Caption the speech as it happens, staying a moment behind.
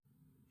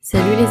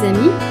Salut les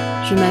amis,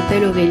 je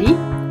m'appelle Aurélie.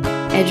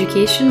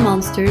 Education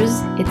Monsters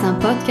est un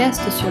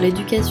podcast sur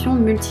l'éducation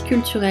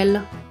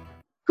multiculturelle.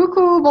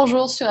 Coucou,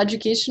 bonjour sur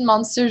Education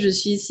Monster. Je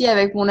suis ici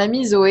avec mon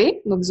amie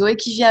Zoé. Donc Zoé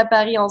qui vit à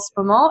Paris en ce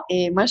moment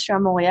et moi je suis à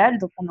Montréal.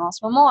 Donc on est en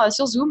ce moment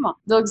sur Zoom.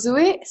 Donc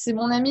Zoé, c'est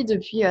mon amie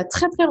depuis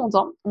très très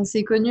longtemps. On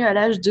s'est connus à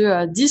l'âge de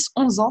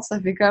 10-11 ans. Ça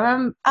fait quand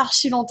même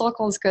archi longtemps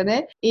qu'on se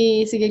connaît.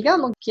 Et c'est quelqu'un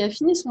donc qui a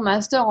fini son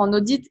master en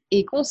audit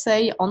et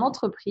conseil en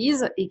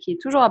entreprise et qui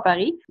est toujours à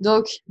Paris.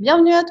 Donc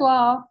bienvenue à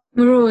toi.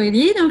 Bonjour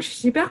Aurélie, donc je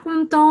suis super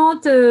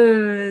contente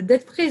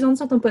d'être présente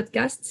sur ton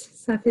podcast.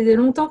 Ça faisait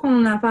longtemps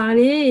qu'on en a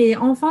parlé et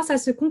enfin ça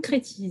se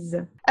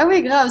concrétise. Ah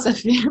oui, grave, ça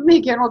fait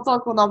méga longtemps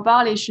qu'on en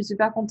parle et je suis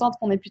super contente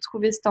qu'on ait pu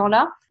trouver ce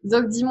temps-là.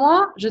 Donc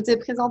dis-moi, je t'ai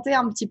présenté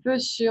un petit peu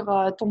sur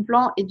ton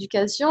plan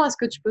éducation. Est-ce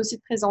que tu peux aussi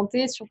te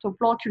présenter sur ton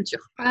plan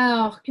culture?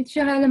 Alors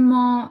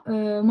culturellement,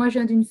 moi je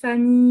viens d'une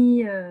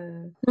famille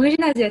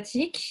d'origine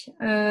asiatique.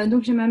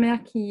 Donc j'ai ma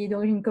mère qui est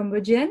d'origine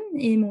cambodgienne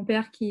et mon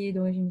père qui est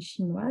d'origine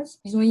chinoise.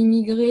 Ils ont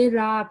immigré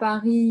là à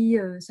Paris,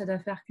 ça doit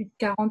faire plus de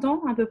 40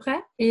 ans à peu près.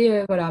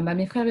 Et voilà,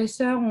 mes frères et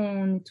sœurs,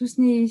 on est tous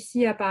nés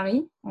ici à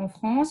Paris, en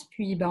France.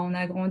 Puis on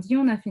a grandi,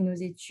 on a fait nos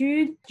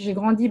études. J'ai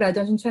grandi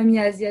dans une famille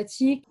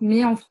asiatique,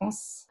 mais en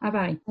France, à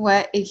Paris.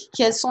 Ouais, et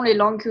quelles sont les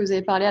langues que vous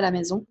avez parlé à la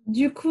maison?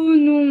 Du coup,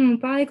 nous, on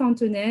parlait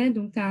cantonais,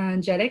 donc un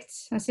dialecte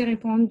assez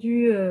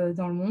répandu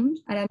dans le monde,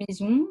 à la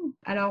maison.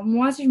 Alors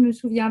moi, si je me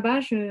souviens pas,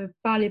 je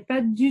parlais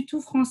pas du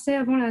tout français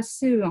avant la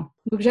CE1.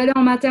 Donc j'allais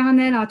en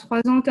maternelle à 3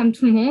 ans comme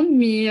tout le monde,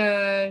 mais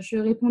je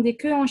répondais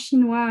que en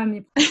chinois à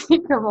mes profs.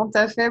 Comment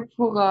t'as fait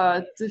pour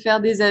te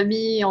faire des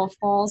amis en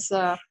France,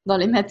 dans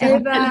les Eh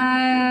maternelles?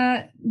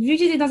 vu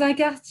que j'étais dans un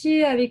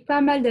quartier avec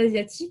pas mal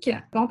d'Asiatiques,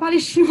 on parlait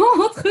chinois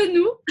entre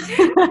nous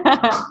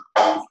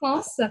en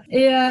France.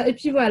 Et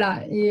puis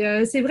voilà.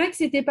 Et c'est vrai que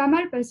c'était pas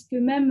mal parce que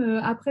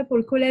même après pour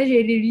le collège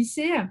et les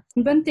lycées,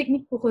 une bonne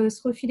technique pour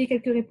se refiler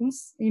quelques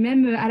réponses. Et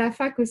même à la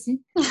fac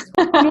aussi.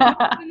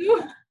 Entre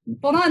nous,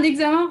 pendant un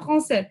examen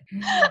français.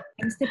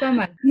 C'était pas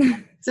mal.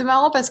 C'est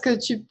marrant parce que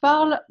tu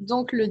parles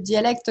donc le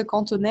dialecte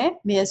cantonais,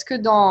 mais est-ce que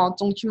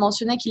donc tu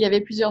mentionnais qu'il y avait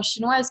plusieurs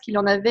Chinois, est-ce qu'il y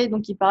en avait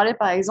donc qui parlaient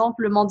par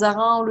exemple le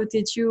mandarin ou le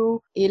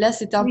tétio, et là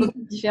c'était un peu Oui.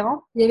 plus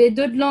différent? Il y avait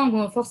d'autres langues.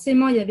 Bon,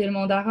 forcément, il y avait le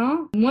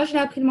mandarin. Moi, j'ai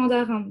appris le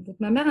mandarin. Donc,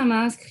 ma mère, elle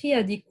m'a inscrit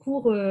à des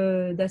cours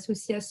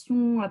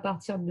d'association à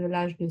partir de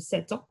l'âge de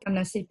 7 ans, comme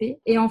la CP.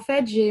 Et en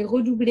fait, j'ai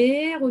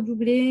redoublé,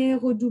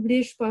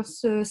 je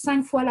pense,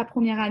 5 fois la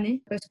première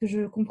année parce que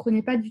je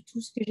comprenais pas du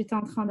tout ce que j'étais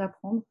en train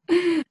d'apprendre.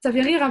 Ça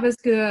fait rire parce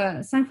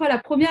que 5 fois la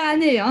première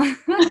année, hein.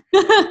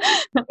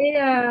 Et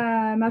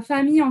ma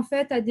famille, en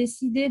fait, a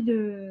décidé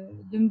de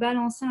me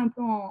balancer un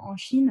peu en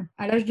Chine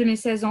à l'âge de mes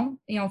 16 ans.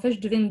 Et en fait, je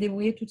devais me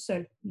débrouiller toute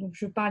seule. Donc,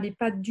 je parlais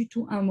pas du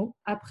tout un mot.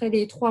 Après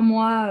les 3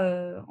 mois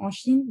en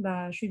Chine,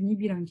 je suis devenue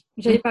bilingue.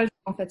 J'avais pas le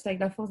choix, en fait. C'est avec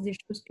la force des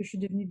choses que je suis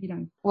devenue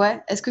bilingue.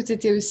 Ouais, est-ce que tu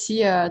étais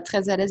aussi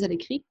très à l'aise à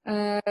l'écrit?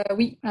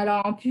 Oui,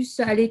 alors en plus,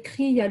 à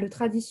l'écrit, il y a le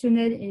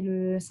traditionnel et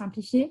le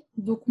simplifié.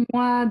 Donc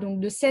moi,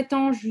 de 7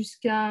 ans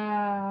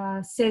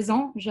jusqu'à 16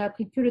 ans, j'ai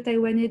appris que le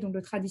taïwanais, donc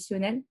le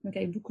traditionnel, donc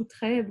avec beaucoup de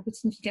traits, beaucoup de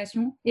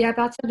significations. Et à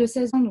partir de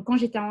 16 ans, donc quand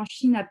j'étais en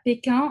Chine, à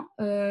Pékin,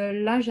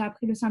 là, j'ai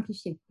appris le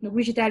simplifié. Donc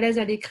oui, j'étais à l'aise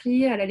à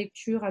l'écrit, à la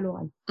lecture, à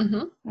l'oral.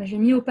 J'ai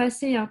mis au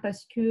passé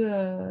parce que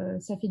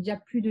ça fait déjà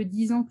plus de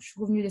 10 ans que je suis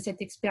revenue de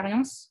cette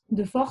expérience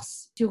de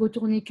force. J'ai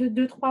retourné que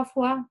 2-3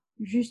 fois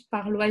juste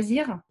par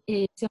loisir.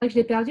 Et c'est vrai que je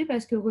l'ai perdu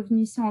parce que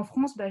revenu ici en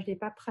France, je ne l'ai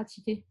pas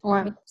pratiqué.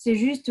 Ouais. Donc, c'est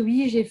juste,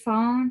 oui, j'ai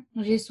faim,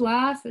 j'ai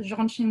soif, je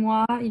rentre chez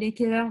moi, il est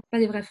quelle heure? Pas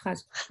des vraies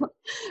phrases.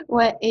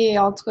 Ouais, et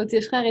entre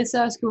tes frères et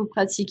sœurs, est-ce que vous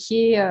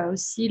pratiquiez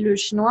aussi le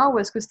chinois ou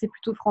est-ce que c'était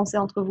plutôt français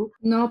entre vous?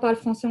 Non, on parle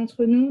français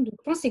entre nous. Donc,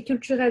 je pense que c'est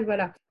culturel,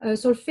 voilà.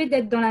 Sur le fait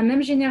d'être dans la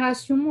même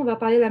génération, on va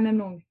parler la même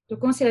langue. Donc,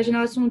 quand c'est la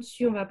génération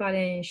au-dessus, on va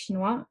parler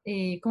chinois.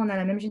 Et quand on a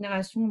la même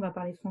génération, on va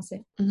parler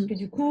français. Parce que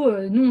du coup,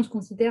 nous, on se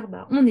considère,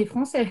 on est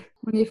français.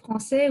 On est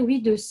français, oui,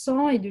 de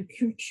sang et de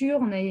culture,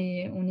 on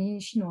est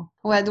chinois.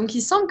 Ouais, donc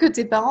il semble que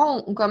tes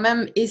parents ont quand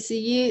même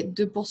essayé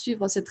de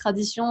poursuivre cette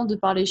tradition de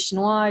parler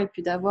chinois et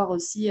puis d'avoir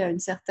aussi une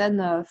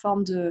certaine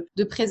forme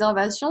de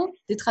préservation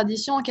des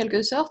traditions en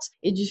quelque sorte.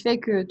 Et du fait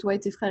que toi et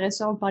tes frères et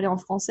sœurs parlaient en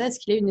français, est-ce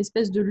qu'il y a une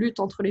espèce de lutte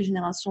entre les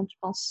générations, tu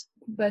penses?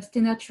 C'était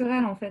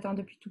naturel en fait.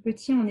 Depuis tout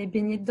petit, on est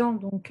baigné dedans.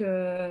 Donc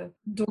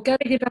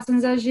avec les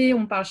personnes âgées,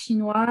 on parle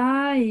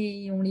chinois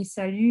et on les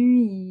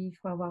salue. Il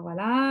faut avoir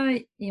voilà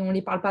et on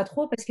les parle pas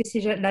trop parce que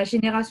c'est la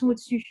génération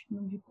au-dessus.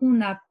 Donc du coup, on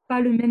n'a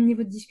pas le même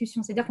niveau de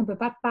discussion. C'est-à-dire qu'on peut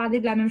pas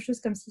parler de la même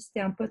chose comme si c'était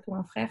un pote ou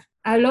un frère.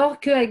 Alors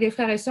qu'avec les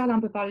frères et sœurs, là,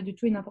 on peut parler de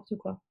tout et n'importe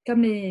quoi,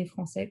 comme les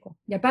Français, quoi.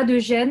 Il n'y a pas de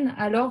gêne.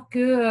 Alors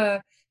que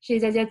chez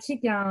les Asiatiques,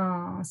 il y a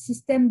un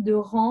système de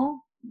rang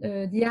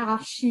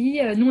d'hiérarchie.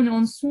 Nous, on est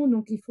en dessous,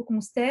 donc il faut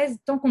qu'on se taise.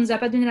 Tant qu'on ne nous a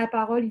pas donné la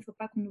parole, il ne faut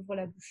pas qu'on ouvre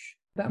la bouche.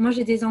 Moi,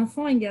 j'ai des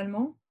enfants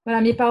également.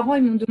 Voilà, mes parents,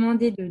 ils m'ont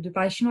demandé de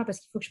parler chinois parce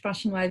qu'il faut que je parle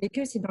chinois avec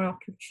eux, c'est dans leur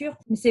culture.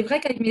 Mais c'est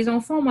vrai qu'avec mes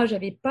enfants, moi,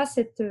 j'avais pas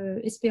cette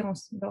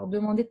espérance de leur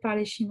demander de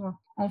parler chinois.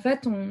 En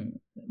fait, on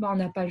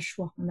n'a pas le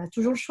choix. On a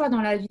toujours le choix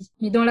dans la vie.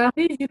 Mais dans la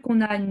rue, vu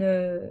qu'on a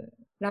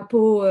la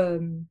peau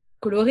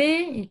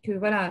coloré et que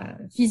voilà,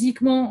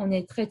 physiquement, on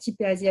est très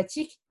typé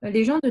asiatique,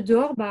 les gens de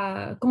dehors,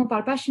 bah, quand on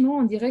parle pas chinois,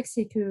 on dirait que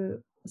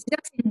c'est-à-dire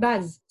que c'est une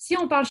base. Si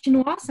on parle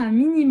chinois, c'est un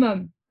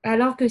minimum.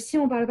 Alors que si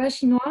on parle pas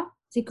chinois,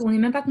 c'est qu'on n'est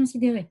même pas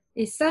considéré.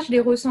 Et ça, je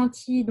l'ai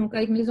ressenti donc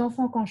avec mes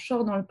enfants quand je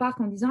sors dans le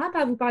parc en disant ah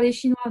bah vous parlez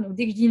chinois. Donc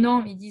dès que je dis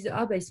non, ils disent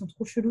ah bah ils sont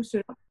trop chelous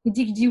ceux-là. Et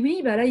dès que je dis oui,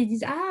 bah là ils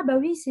disent ah bah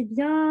oui c'est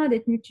bien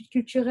d'être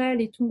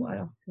multiculturel et tout.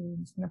 Alors que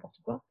c'est n'importe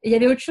quoi. Et il y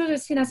avait autre chose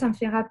aussi là, ça me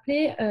fait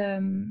rappeler.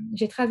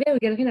 J'ai travaillé aux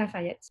Galeries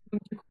Lafayette.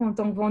 Donc du coup en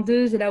tant que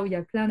vendeuse, là où il y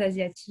a plein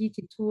d'asiatiques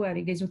et tout,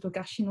 avec des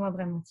autocars chinois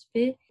vraiment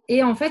typés.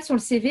 Et en fait sur le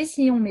CV,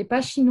 si on met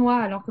pas chinois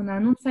alors qu'on a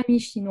un nom de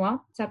famille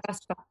chinois, ça passe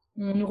pas.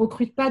 On ne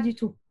recrute pas du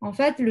tout. En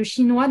fait, le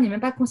chinois n'est même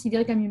pas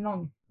considéré comme une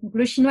langue. Donc,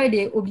 le chinois, il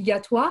est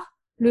obligatoire.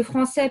 Le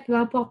français, peu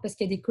importe, parce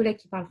qu'il y a des collègues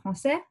qui parlent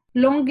français.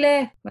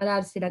 L'anglais,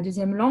 voilà, c'est la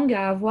deuxième langue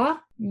à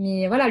avoir.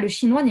 Mais voilà, le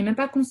chinois n'est même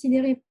pas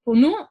considéré. Pour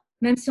nous,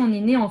 même si on est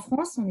né en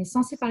France, on est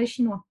censé parler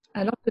chinois,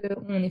 alors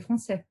qu'on est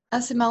français. Ah,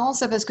 c'est marrant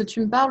ça parce que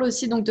tu me parles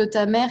aussi donc de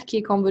ta mère qui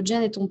est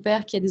cambodgienne et ton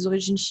père qui a des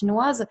origines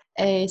chinoises.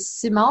 Et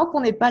c'est marrant qu'on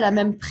n'ait pas la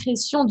même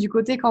pression du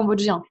côté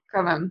cambodgien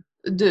quand même.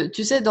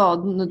 Tu sais, dans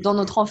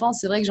notre enfance,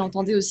 c'est vrai que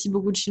j'entendais aussi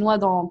beaucoup de Chinois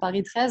dans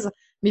Paris 13,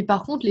 mais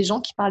par contre, les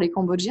gens qui parlaient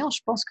cambodgien, je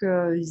pense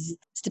que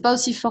c'était pas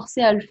aussi forcé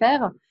à le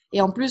faire.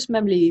 Et en plus,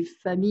 même les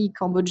familles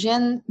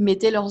cambodgiennes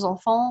mettaient leurs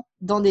enfants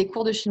dans des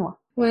cours de chinois.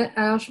 Ouais,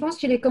 alors je pense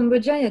que les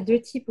Cambodgiens, il y a deux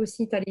types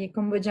aussi. Tu as les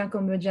Cambodgiens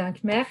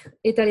Khmer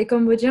et tu as les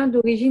Cambodgiens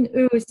d'origine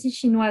eux aussi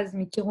chinoise,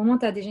 mais qui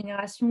remontent à des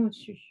générations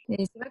au-dessus.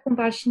 Et c'est vrai qu'on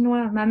parle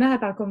chinois. Ma mère, elle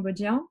parle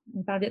cambodgien,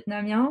 on parle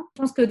vietnamien.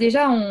 Je pense que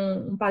déjà,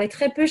 on parlait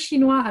très peu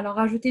chinois, alors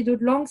rajouter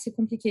d'autres langues, c'est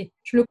compliqué.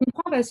 Je le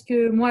comprends parce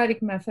que moi,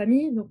 avec ma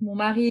famille, donc mon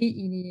mari,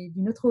 il est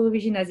d'une autre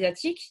origine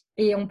asiatique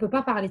et on peut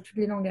pas parler toutes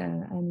les langues à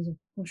la maison.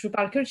 Donc je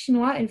parle que le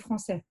chinois et le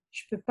français.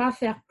 Je peux pas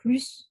faire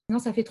plus, sinon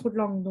ça fait trop de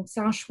langues. Donc c'est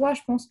un choix,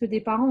 je pense, que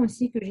des parents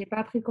aussi, que j'ai pas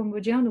appris le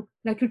cambodgien. Donc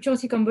la culture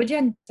aussi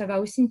cambodgienne, ça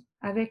va aussi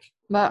avec.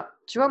 Bah,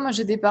 tu vois, moi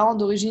j'ai des parents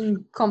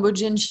d'origine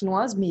cambodgienne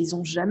chinoise, mais ils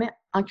ont jamais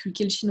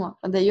inculqué le chinois.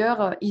 Enfin,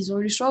 d'ailleurs, ils ont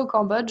eu le choix au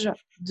Cambodge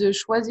de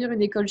choisir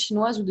une école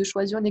chinoise ou de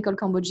choisir une école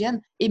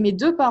cambodgienne. Et mes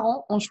deux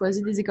parents ont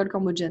choisi des écoles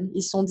cambodgiennes.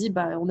 Ils se sont dit,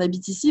 bah, on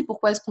habite ici,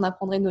 pourquoi est-ce qu'on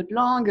apprendrait notre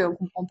langue? On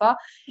comprend pas.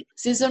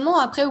 C'est seulement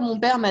après où mon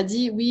père m'a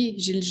dit, oui,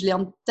 je l'ai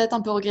peut-être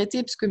un peu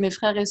regretté parce que mes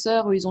frères et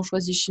sœurs, eux, ils ont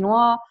choisi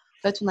chinois.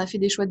 En fait, on a fait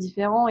des choix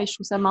différents et je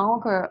trouve ça marrant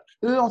que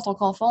eux, en tant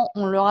qu'enfants,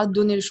 on leur a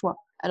donné le choix.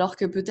 Alors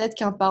que peut-être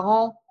qu'un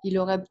parent, il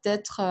aurait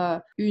peut-être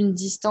eu une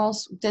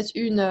distance ou peut-être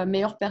une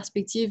meilleure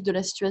perspective de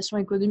la situation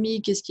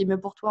économique et ce qui est mieux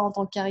pour toi en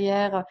tant que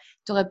carrière.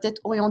 T'aurais peut-être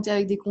orienté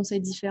avec des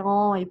conseils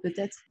différents et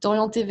peut-être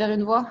t'orienter vers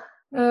une voie.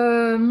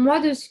 Moi,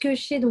 de ce que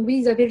je sais, donc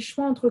oui, ils avaient le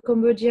choix entre le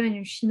cambodgien et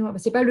le chinois. Bah,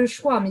 c'est pas le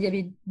choix, mais il y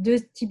avait deux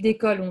types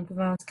d'écoles où on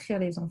pouvait inscrire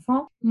les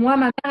enfants. Moi,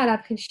 ma mère, elle a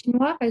pris le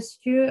chinois parce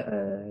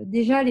que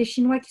déjà, les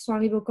Chinois qui sont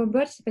arrivés au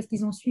Cambodge, c'est parce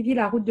qu'ils ont suivi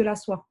la route de la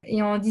soie.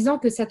 Et en disant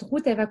que cette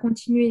route, elle va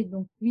continuer.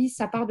 Donc oui,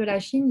 ça part de la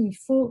Chine, il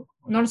faut,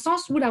 dans le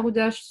sens où la route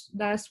de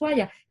la soie,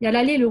 il y a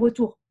l'aller et le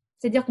retour.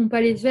 C'est-à-dire qu'on peut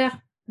aller vers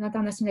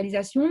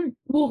l'internationalisation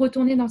ou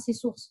retourner dans ses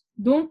sources.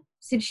 Donc,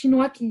 c'est le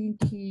chinois qui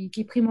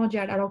est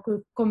primordial, alors que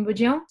le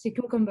cambodgien, c'est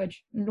que au Cambodge.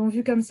 Ils l'ont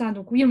vu comme ça.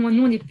 Donc oui, moi,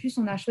 nous,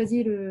 on a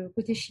choisi le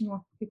côté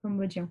chinois, le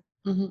cambodgien.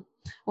 Mhm.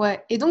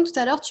 Ouais. Et donc tout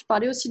à l'heure, tu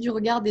parlais aussi du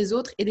regard des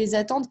autres et des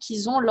attentes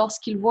qu'ils ont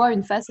lorsqu'ils voient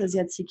une face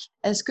asiatique.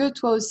 Est-ce que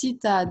toi aussi,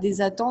 tu as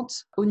des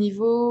attentes au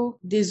niveau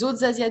des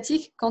autres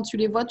asiatiques? Quand tu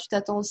les vois, tu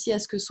t'attends aussi à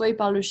ce que soit ils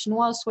parlent le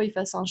chinois, soit ils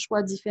fassent un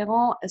choix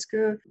différent. Est-ce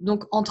que,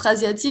 donc, entre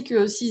asiatiques,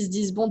 eux aussi, ils se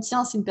disent, bon,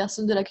 tiens, c'est une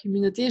personne de la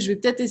communauté, je vais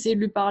peut-être essayer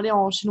de lui parler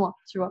en chinois,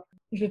 tu vois?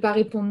 Je vais pas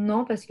répondre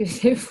non parce que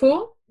c'est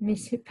faux, mais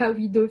c'est pas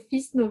oui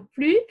d'office non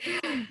plus.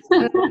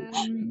 Euh,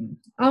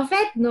 En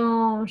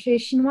fait, chez les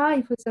Chinois,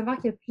 il faut savoir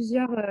qu'il y a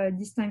plusieurs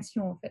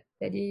distinctions. En fait,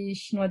 il y a des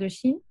Chinois de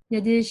Chine, il y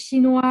a des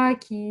Chinois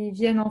qui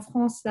viennent en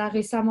France là,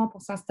 récemment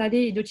pour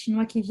s'installer et d'autres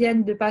Chinois qui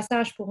viennent de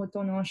passage pour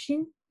retourner en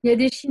Chine. Il y a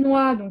des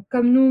Chinois, donc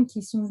comme nous,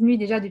 qui sont venus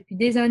déjà depuis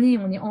des années,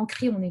 on est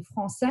ancrés, on est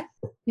français.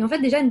 Et en fait,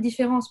 déjà une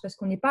différence parce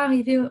qu'on n'est pas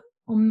arrivé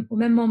au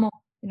même moment.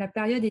 La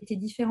période était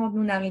différente.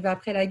 Nous, on est arrivés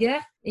après la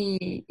guerre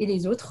et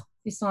les autres,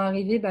 ils sont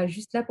arrivés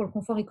juste là pour le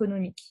confort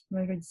économique.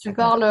 Moi, je dis ça Tu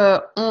comme ça.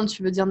 parles on,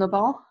 tu veux dire nos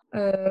parents?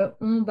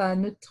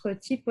 Notre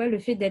type, ouais, le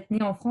fait d'être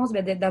né en France,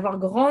 d'avoir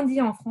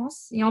grandi en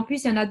France. Et en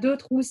plus, il y en a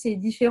d'autres où c'est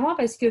différent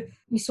parce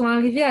qu'ils sont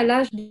arrivés à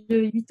l'âge de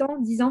 8 ans,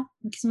 10 ans.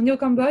 Donc, ils sont nés au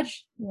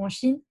Cambodge ou en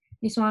Chine.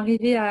 Ils sont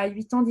arrivés à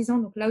 8 ans, 10 ans.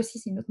 Donc là aussi,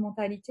 c'est une autre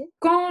mentalité.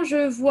 Quand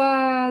je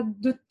vois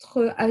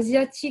d'autres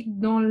Asiatiques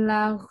dans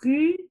la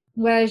rue,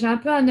 ouais, j'ai un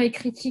peu un œil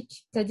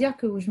critique. C'est-à-dire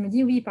que je me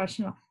dis, oui, ils parlent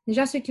chinois.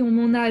 Déjà, ceux qui ont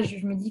mon âge,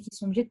 je me dis qu'ils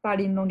sont obligés de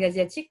parler une langue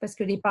asiatique parce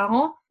que les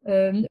parents,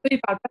 eux,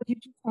 ils parlent pas du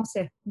tout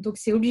français. Donc,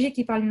 c'est obligé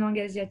qu'ils parlent une langue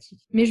asiatique.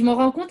 Mais je me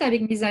rends compte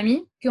avec mes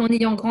amis qu'en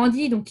ayant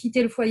grandi, donc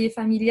quitté le foyer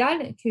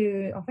familial,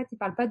 que en fait, ils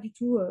parlent pas du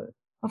tout.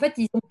 En fait,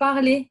 ils ont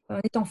parlé en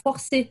étant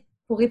forcés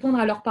pour répondre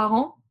à leurs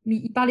parents, mais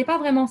ils parlaient pas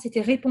vraiment.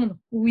 C'était répondre.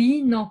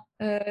 Oui, non.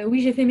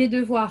 Oui, j'ai fait mes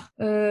devoirs.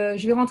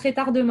 Je vais rentrer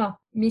tard demain.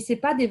 Mais c'est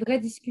pas des vraies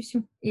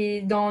discussions.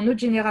 Et dans notre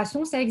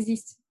génération, ça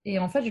existe. Et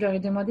en fait, je leur ai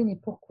demandé, mais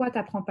pourquoi tu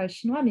n'apprends pas le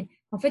chinois? Mais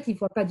en fait, ils ne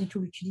voient pas du tout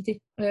l'utilité.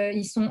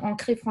 Ils sont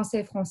ancrés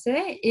français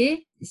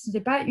et ce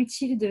n'est pas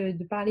utile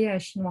de parler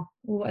chinois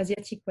ou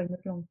asiatique, quoi, une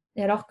autre langue.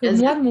 Et alors que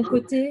moi, de mon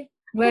côté,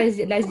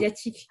 ouais,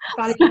 l'asiatique,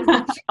 parler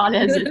asiatique. Parler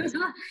asiatique.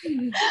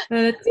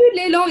 Toutes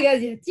les langues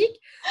asiatiques.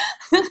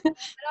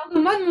 Alors que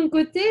moi, de mon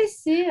côté,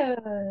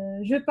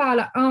 je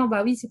parle,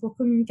 bah oui, c'est pour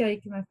communiquer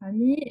avec ma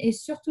famille. Et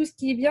surtout, ce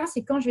qui est bien,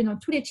 c'est quand je vais dans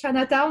tous les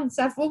Chinatown,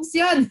 ça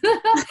fonctionne.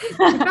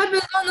 J'ai pas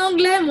besoin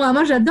d'anglais, moi.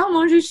 Moi, j'adore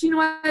manger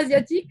chinois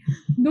asiatique.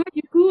 Donc,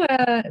 du coup,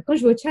 quand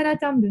je vais au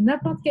Chinatown de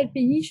n'importe quel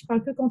pays, je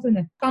parle que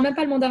cantonais. Je parle même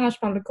pas le mandarin, je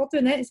parle le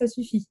cantonais et ça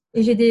suffit.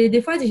 Et j'ai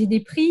des fois, j'ai des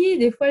prix,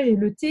 des fois, j'ai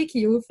le thé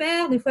qui est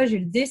offert, des fois, j'ai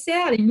le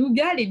dessert, les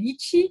nougats, les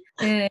litchis.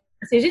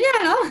 C'est génial,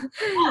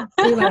 hein?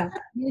 Et voilà.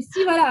 Mais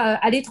si, voilà,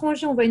 à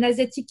l'étranger, on voit une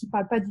asiatique qui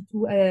parle pas du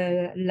tout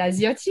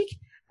l'asiatique,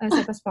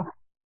 ça passe pas.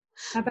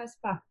 Ça passe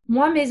pas.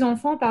 Moi, mes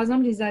enfants, par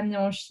exemple, je les ai amenés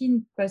en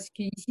Chine parce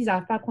qu'ici, ils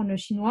n'arrivent pas à apprendre le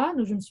chinois.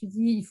 Donc, je me suis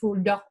dit, il faut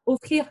leur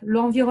offrir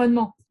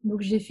l'environnement.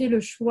 Donc, j'ai fait le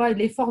choix et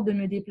l'effort de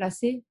me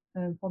déplacer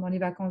pendant les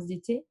vacances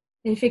d'été.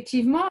 Et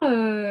effectivement,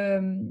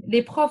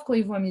 les profs, quand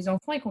ils voient mes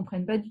enfants, ils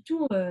comprennent pas du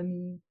tout.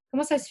 Mais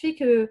comment ça se fait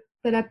que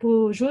tu as la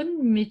peau jaune,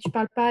 mais tu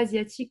parles pas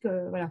asiatique?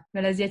 Voilà.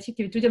 Mais l'asiatique,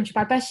 il veut tout dire, mais tu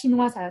parles pas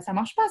chinois. Ça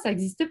marche pas, ça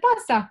n'existe pas,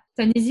 ça.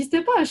 Ça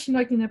n'existe pas, un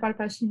chinois qui ne parle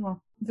pas chinois.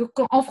 Donc,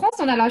 en France,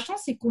 on a la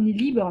chance, c'est qu'on est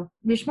libre.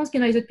 Mais je pense que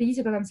dans les autres pays,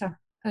 c'est pas comme ça.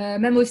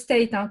 Même au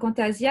States, hein, quand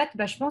tu es asiate,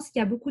 je pense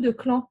qu'il y a beaucoup de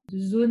clans, de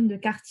zones, de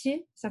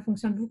quartiers. Ça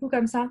fonctionne beaucoup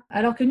comme ça.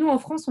 Alors que nous, en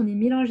France, on est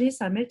mélangés,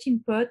 c'est un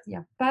melting pot. Il n'y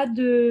a pas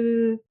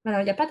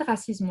voilà, il y a pas de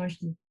racisme, moi, je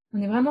dis.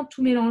 On est vraiment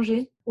tout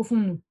mélangé au fond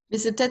de nous. Mais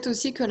c'est peut-être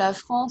aussi que la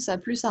France a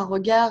plus un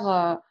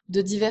regard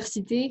de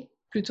diversité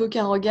plutôt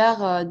qu'un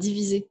regard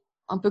divisé.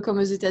 Un peu comme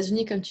aux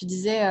États-Unis, comme tu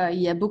disais, il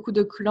y a beaucoup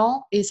de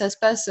clans et ça se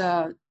passe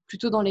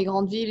plutôt dans les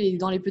grandes villes et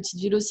dans les petites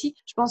villes aussi.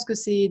 Je pense que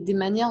c'est des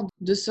manières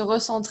de se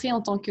recentrer en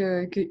tant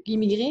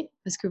qu'immigré,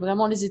 parce que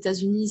vraiment les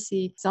États-Unis,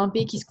 c'est un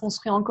pays qui se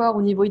construit encore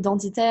au niveau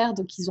identitaire,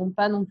 donc ils n'ont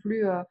pas non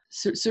plus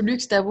ce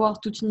luxe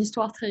d'avoir toute une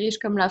histoire très riche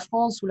comme la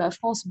France, où la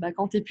France,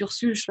 quand t'es pur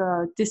souche,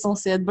 t'es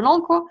censé être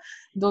blanc, quoi.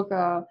 Donc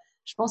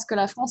je pense que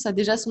la France a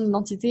déjà son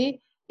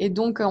identité et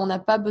donc on n'a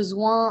pas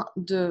besoin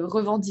de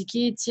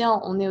revendiquer, tiens,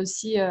 on est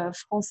aussi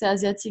français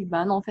asiatique.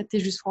 Bah non, en fait, tu es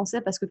juste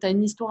français parce que tu as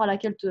une histoire à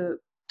laquelle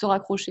te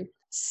raccrocher.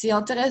 C'est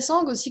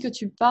intéressant aussi que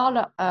tu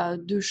parles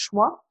de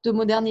choix, de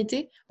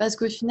modernité, parce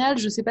qu'au final,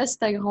 je ne sais pas si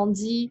tu as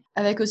grandi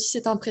avec aussi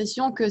cette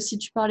impression que si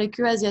tu parlais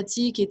que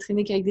asiatique et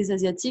traînais qu'avec des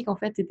asiatiques, en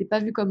fait, tu n'étais pas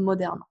vu comme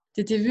moderne.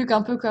 Tu étais vu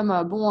qu'un peu comme,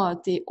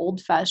 t'es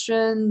old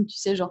fashion, tu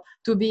sais, genre,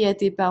 t'obéis à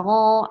tes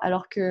parents,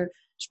 alors que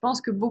je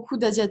pense que beaucoup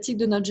d'Asiatiques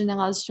de notre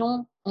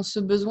génération ont ce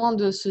besoin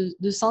de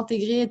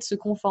s'intégrer, de se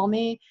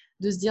conformer,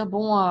 de se dire,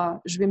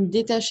 je vais me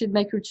détacher de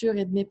ma culture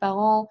et de mes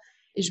parents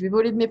et je vais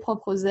voler de mes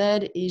propres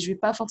ailes et je vais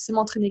pas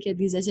forcément traîner qu'avec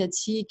des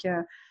Asiatiques.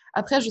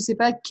 Après, je sais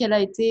pas quelle a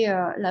été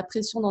la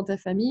pression dans ta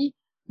famille,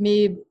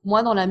 mais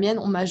moi, dans la mienne,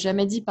 on m'a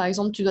jamais dit, par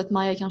exemple, tu dois te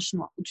marier avec un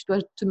Chinois ou tu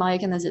dois te marier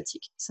avec un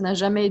Asiatique. Ça n'a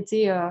jamais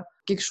été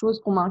quelque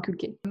chose qu'on m'a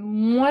inculqué.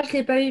 Moi, je ne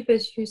l'ai pas eu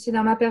parce que c'est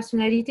dans ma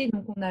personnalité,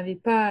 donc on n'avait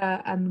pas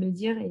à me le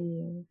dire. Et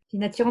j'ai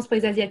une attirance pour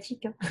les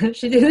Asiatiques, hein. Je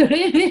suis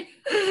désolée, mais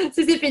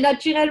ça s'est fait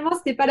naturellement,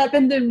 c'était pas la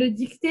peine de me le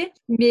dicter.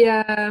 Mais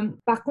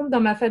par contre,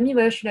 dans ma famille,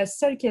 voilà, je suis la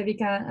seule qui est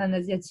avec un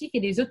Asiatique et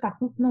les autres, par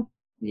contre, non.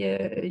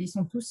 Ils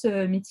sont tous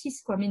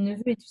métis, quoi, mes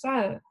neveux et tout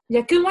ça. Il n'y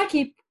a que moi qui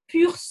est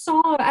pur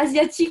sang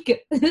asiatique.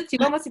 Tu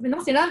vois, moi, non,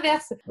 c'est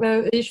l'inverse.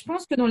 Et je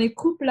pense que dans les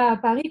couples là, à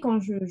Paris, quand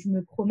je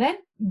me promène,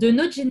 de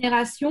notre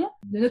génération,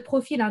 de notre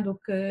profil, hein, donc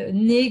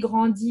né,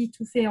 grandi,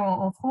 tout fait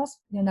en France,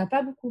 il n'y en a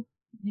pas beaucoup.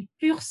 Du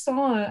pur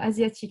sang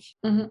asiatique.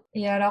 Mhm.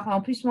 Et alors,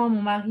 en plus, moi,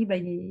 mon mari,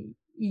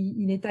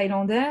 il est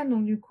thaïlandais.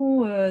 Donc, du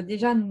coup,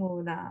 déjà, nous,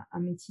 on a un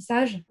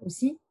métissage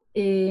aussi.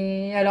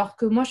 Et alors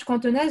que moi, je suis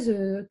cantonaise,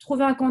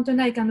 trouver un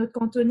cantonais avec un autre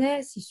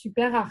cantonais, c'est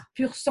super rare.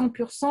 Pur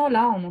sang,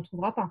 là, on n'en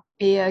trouvera pas.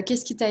 Et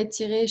qu'est-ce qui t'a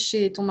attiré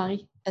chez ton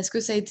mari? Est-ce que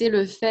ça a été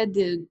le fait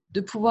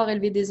de pouvoir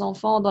élever des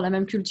enfants dans la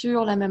même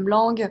culture, la même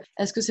langue?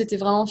 Est-ce que c'était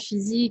vraiment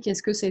physique?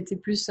 Est-ce que ça a été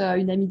plus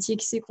une amitié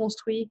qui s'est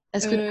construite?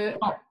 Est-ce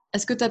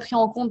que tu as pris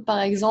en compte, par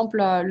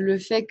exemple, le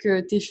fait que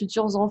tes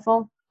futurs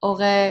enfants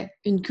auraient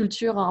une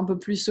culture un peu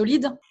plus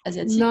solide,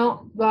 asiatique? Non,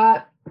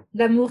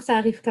 l'amour, ça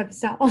arrive comme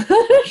ça. On ne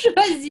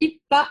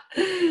choisit pas.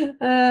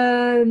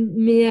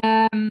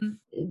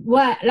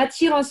 Ouais,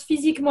 l'attirance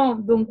physiquement.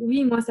 Donc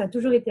oui, moi, ça a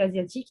toujours été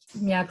asiatique.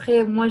 Mais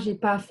après, moi, j'ai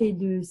pas fait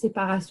de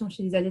séparation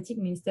chez les asiatiques,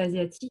 mais c'était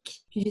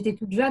asiatique. Puis j'étais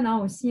toute jeune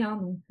aussi.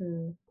 Donc,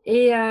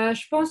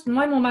 je pense,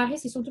 moi et mon mari,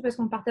 c'est surtout parce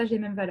qu'on partage les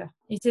mêmes valeurs.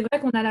 Et c'est vrai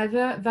qu'on a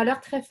la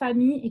valeur très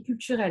famille et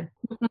culturelle.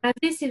 Donc, on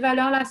avait ces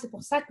valeurs-là. C'est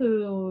pour ça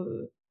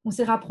que on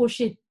s'est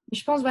rapprochés.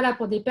 Je pense, voilà,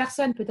 pour des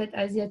personnes peut-être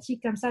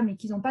asiatiques comme ça, mais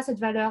qui n'ont pas cette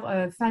valeur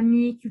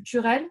famille,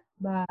 culturelle,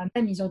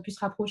 même ils auraient pu se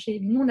rapprocher.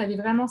 Mais nous, on avait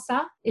vraiment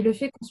ça. Et le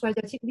fait qu'on soit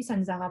asiatique, oui, ça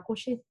nous a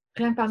rapprochés.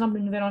 Rien que par exemple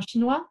le Nouvel An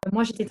chinois.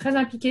 Moi, j'étais très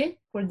impliquée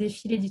pour le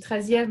défilé du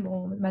 13e.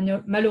 Bon,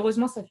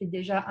 malheureusement, ça fait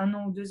déjà 1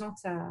 an ou 2 ans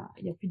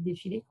qu'il n'y a plus de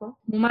défilé, quoi.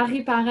 Mon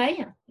mari,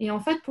 pareil. Et en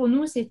fait, pour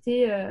nous,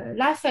 c'était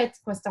la fête,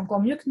 quoi. C'était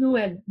encore mieux que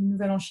Noël, le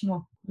Nouvel An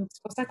chinois. Donc,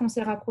 c'est pour ça qu'on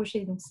s'est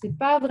rapprochés. Donc, c'est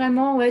pas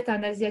vraiment, ouais, t'es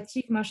un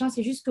asiatique, machin.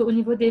 C'est juste qu'au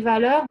niveau des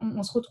valeurs,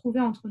 on se retrouvait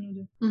entre nous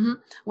deux. Mhm.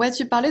 Ouais,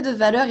 tu parlais de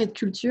valeurs et de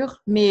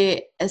culture,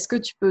 mais est-ce que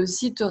tu peux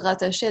aussi te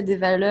rattacher à des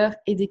valeurs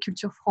et des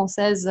cultures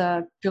françaises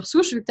pure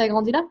souche, vu que tu as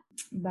grandi là?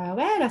 Bah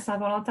ouais, la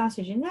Saint-Valentin,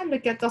 c'est génial. Le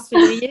 14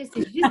 février,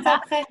 c'est juste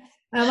après.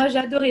 Moi, j'ai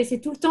adoré. C'est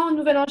tout le temps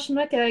Nouvel An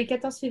chinois qu'il y a le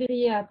 14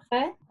 février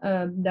après.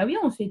 Bah oui,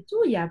 on fait tout.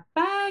 Il y a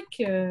Pâques,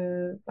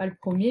 le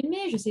 1er mai,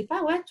 je sais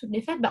pas, ouais, toutes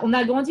les fêtes. Bah, on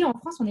a grandi en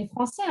France, on est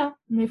français, hein.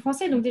 On est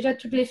français, donc déjà,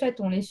 toutes les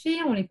fêtes, on les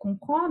fait, on les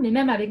comprend. Mais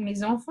même avec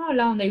mes enfants,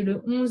 là, on a eu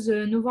le 11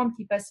 novembre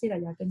qui passait, là,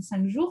 il y a à peine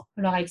 5 jours.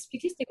 On leur a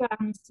expliqué c'était quoi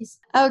l'armistice.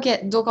 Ah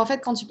ok, donc en fait,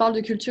 quand tu parles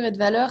de culture et de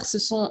valeurs, ce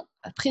sont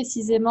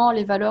précisément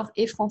les valeurs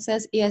et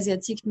françaises et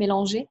asiatiques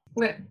mélangées.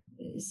 Ouais,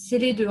 c'est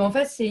les deux. En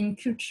fait, c'est une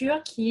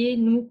culture qui est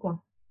nous, quoi.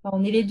 Enfin,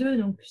 on est les deux,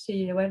 donc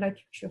c'est ouais, la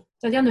culture.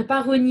 C'est-à-dire ne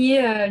pas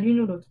renier l'une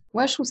ou l'autre.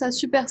 Ouais, je trouve ça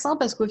super simple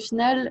parce qu'au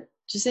final,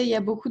 tu sais, il y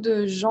a beaucoup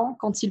de gens,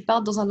 quand ils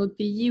partent dans un autre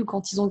pays ou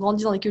quand ils ont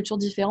grandi dans des cultures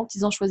différentes,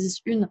 ils en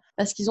choisissent une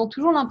parce qu'ils ont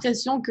toujours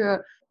l'impression que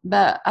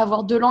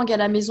avoir deux langues à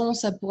la maison,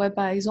 ça pourrait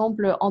par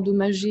exemple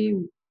endommager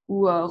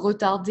ou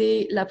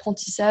retarder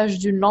l'apprentissage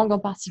d'une langue en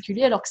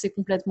particulier, alors que c'est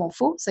complètement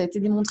faux. Ça a été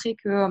démontré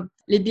que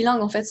les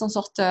bilingues en fait s'en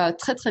sortent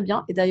très très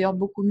bien et d'ailleurs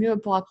beaucoup mieux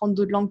pour apprendre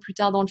d'autres langues plus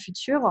tard dans le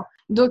futur.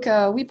 Donc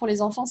oui, pour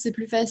les enfants, c'est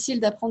plus facile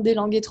d'apprendre des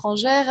langues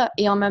étrangères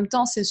et en même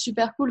temps, c'est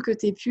super cool que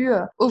tu aies pu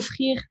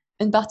offrir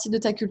une partie de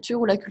ta culture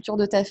ou la culture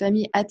de ta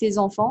famille à tes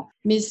enfants,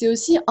 mais c'est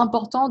aussi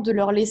important de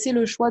leur laisser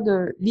le choix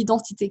de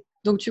l'identité.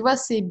 Donc tu vois,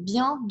 c'est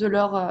bien de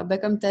leur,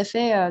 comme tu as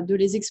fait, de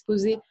les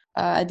exposer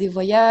à des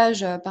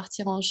voyages,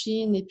 partir en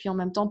Chine et puis en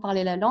même temps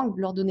parler la langue,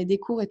 leur donner des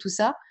cours et tout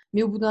ça.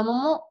 Mais au bout d'un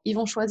moment, ils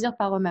vont choisir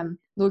par eux-mêmes.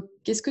 Donc,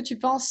 qu'est-ce que tu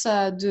penses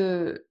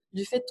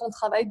du fait de ton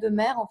travail de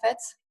mère, en fait?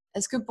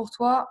 Est-ce que pour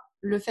toi,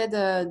 le fait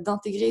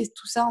d'intégrer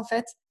tout ça, en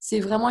fait,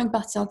 c'est vraiment une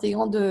partie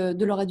intégrante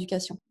de leur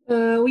éducation?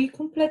 Oui,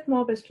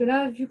 complètement. Parce que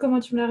là, vu comment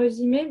tu me l'as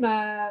résumé,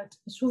 bah,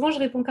 souvent je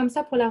réponds comme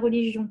ça pour la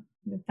religion.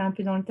 Donc, tu es un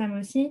peu dans le thème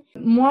aussi.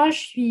 Moi,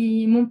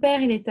 mon père,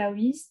 il est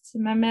taoïste.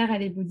 Ma mère,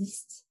 elle est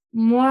bouddhiste.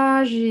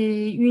 Moi,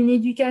 j'ai eu une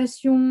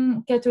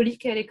éducation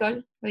catholique à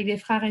l'école avec des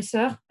frères et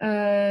sœurs.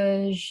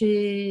 Je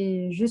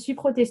suis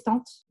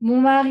protestante. Mon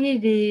mari,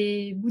 il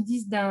est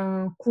bouddhiste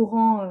d'un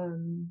courant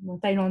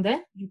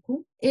thaïlandais, du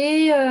coup.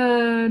 Et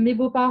mes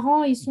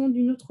beaux-parents, ils sont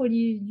d'une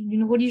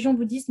religion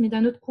bouddhiste, mais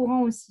d'un autre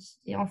courant aussi.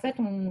 Et en fait,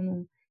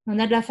 on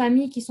a de la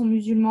famille qui sont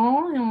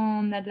musulmans, et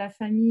on a de la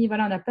famille,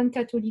 voilà, on a plein de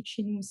catholiques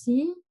chez nous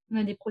aussi, on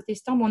a des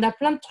protestants, bon, on a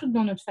plein de trucs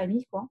dans notre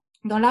famille, quoi,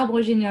 dans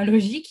l'arbre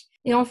généalogique.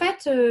 Et en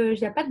fait, il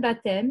n'y a pas de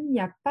baptême, il n'y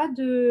a pas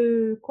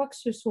de quoi que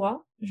ce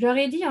soit. Je leur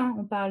ai dit, hein,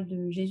 on parle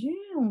de Jésus,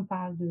 on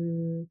parle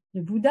de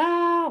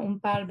Bouddha, on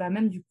parle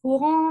même du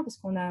Coran, parce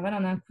qu'on a, voilà,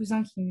 on a un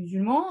cousin qui est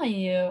musulman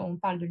et on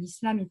parle de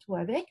l'islam et tout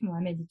avec,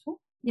 Mohamed et tout.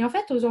 Et en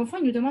fait, aux enfants,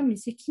 ils nous demandent, mais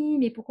c'est qui?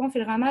 Mais pourquoi on fait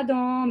le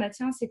ramadan? Bah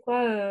tiens, c'est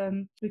quoi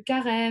le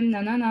carême?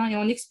 Nanana. Et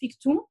on explique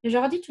tout. Et je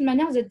leur dis, de toute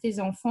manière, vous êtes des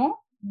enfants,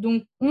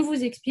 donc on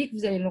vous explique,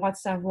 vous avez le droit de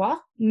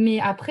savoir, mais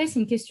après, c'est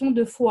une question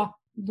de foi.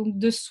 Donc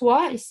de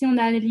soi, et si on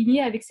est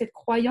aligné avec cette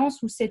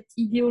croyance ou cette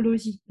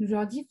idéologie. Je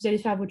leur dis, vous allez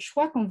faire votre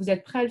choix quand vous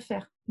êtes prêt à le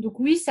faire. Donc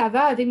oui, ça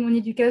va avec mon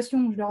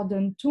éducation, je leur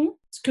donne tout,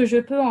 ce que je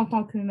peux en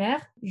tant que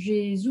mère, je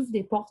les ouvre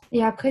des portes.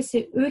 Et après,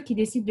 c'est eux qui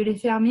décident de les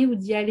fermer ou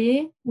d'y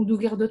aller ou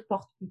d'ouvrir d'autres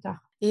portes plus tard.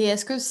 Et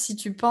est-ce que si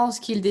tu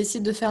penses qu'ils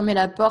décident de fermer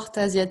la porte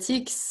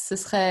asiatique, ce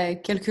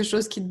serait quelque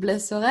chose qui te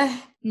blesserait?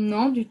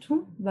 Non, du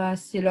tout. Bah,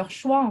 c'est leur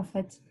choix en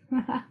fait.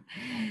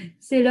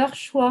 C'est leur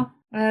choix.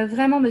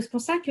 Vraiment, mais c'est pour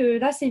ça que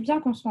là, c'est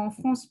bien qu'on soit en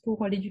France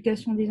pour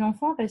l'éducation des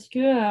enfants parce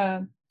que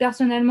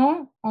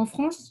personnellement, en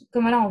France,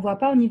 comme là, on ne voit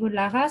pas au niveau de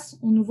la race,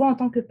 on nous voit en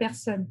tant que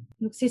personne.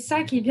 Donc, c'est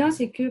ça qui est bien,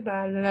 c'est que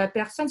la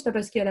personne, c'est pas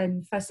parce qu'elle a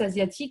une face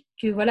asiatique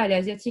que voilà, elle est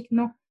asiatique,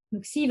 non.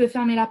 Donc, s'il veut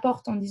fermer la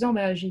porte en disant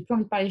j'ai plus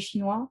envie de parler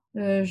chinois,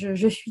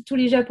 je suis tous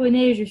les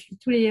japonais, je suis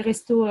tous les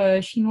restos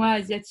chinois,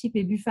 asiatiques,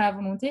 les buffets à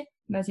volonté,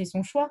 c'est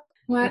son choix.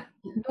 Ouais,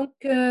 donc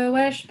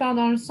ouais, je pars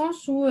dans le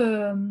sens où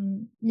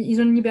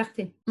ils ont une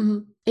liberté.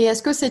 Et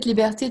est-ce que cette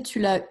liberté, tu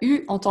l'as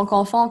eue en tant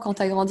qu'enfant quand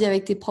tu as grandi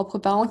avec tes propres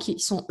parents qui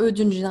sont, eux,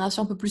 d'une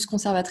génération un peu plus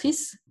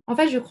conservatrice? En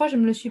fait, je crois que je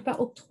ne me le suis pas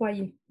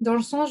octroyée. Dans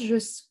le sens, je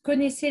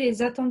connaissais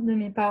les attentes de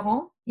mes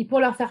parents et pour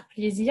leur faire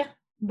plaisir,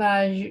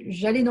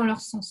 j'allais dans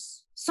leur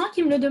sens. Sans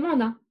qu'ils me le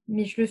demandent, hein,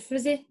 mais je le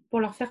faisais pour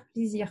leur faire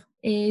plaisir.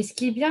 Et ce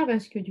qui est bien,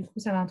 parce que du coup,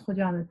 ça va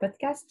introduire un autre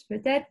podcast,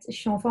 peut-être, je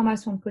suis en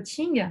formation de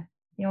coaching.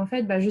 Et en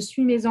fait, je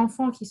suis mes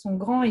enfants qui sont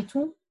grands et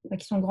tout,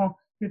 qui sont grands.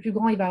 Le plus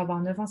grand, il va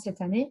avoir 9 ans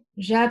cette année.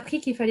 J'ai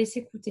appris qu'il fallait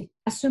s'écouter.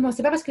 À ce moment,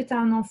 c'est pas parce que tu as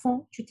un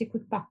enfant, tu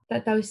t'écoutes pas. Tu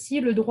as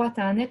aussi le droit,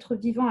 tu as un être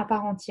vivant à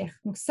part entière.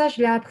 Donc ça, je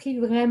l'ai appris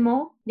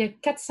vraiment il y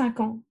a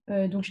 4-5 ans.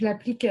 Donc je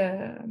l'applique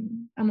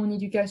à mon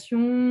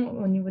éducation,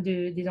 au niveau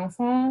des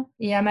enfants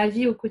et à ma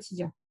vie au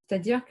quotidien.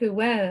 C'est-à-dire que,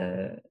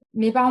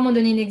 mes parents m'ont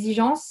donné une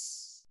exigence.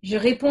 Je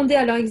répondais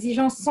à leurs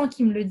exigences sans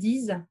qu'ils me le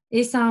disent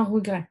et c'est un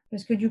regret.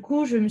 Parce que du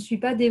coup, je ne me suis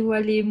pas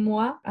dévoilée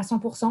moi à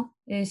 100%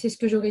 et c'est ce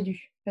que j'aurais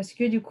dû. Parce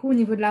que du coup, au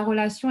niveau de la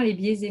relation, elle est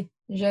biaisée.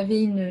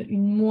 j'avais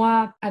une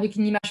moi avec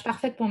une image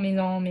parfaite pour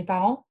mes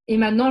parents. Et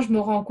maintenant, je me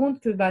rends compte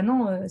que bah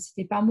non,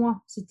 c'était pas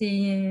moi.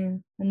 C'était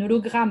un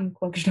hologramme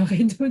quoi, que je leur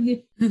ai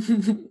donné.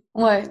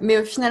 Ouais, mais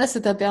au final, ça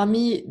t'a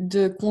permis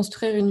de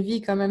construire une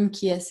vie quand même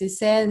qui est assez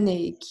saine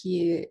et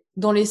qui est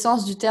dans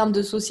l'essence du terme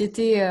de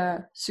société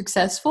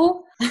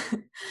successful.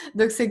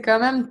 Donc c'est quand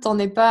même, t'en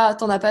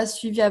as pas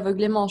suivi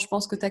aveuglément. Je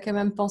pense que t'as quand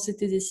même pensé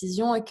tes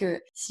décisions et que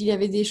s'il y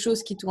avait des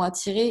choses qui t'ont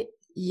attiré,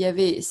 il y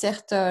avait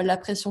certes la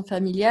pression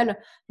familiale,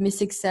 mais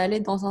c'est que ça allait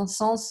dans un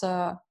sens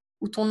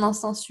où ton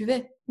instinct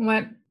suivait.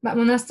 Ouais, bah,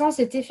 mon instinct,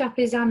 c'était faire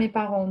plaisir à mes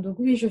parents. Donc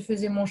oui, je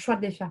faisais mon choix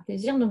de les faire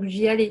plaisir, donc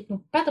j'y allais.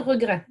 Donc pas de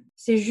regret.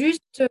 C'est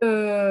juste,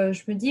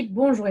 je me dis,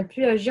 bon, j'aurais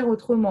pu agir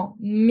autrement.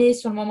 Mais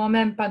sur le moment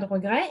même, pas de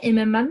regret. Et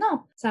même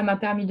maintenant, ça m'a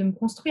permis de me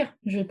construire.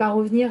 Je vais pas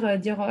revenir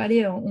dire,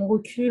 allez, on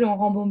recule, on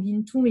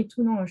rembobine tout et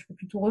tout. Non, je peux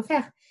plus tout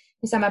refaire.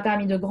 Et ça m'a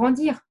permis de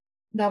grandir,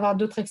 d'avoir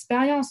d'autres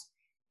expériences.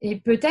 Et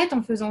peut-être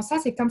en faisant ça,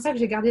 c'est comme ça que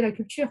j'ai gardé la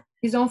culture.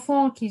 Les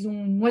enfants qui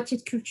ont une moitié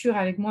de culture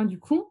avec moi, du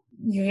coup,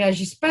 ils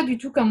réagissent pas du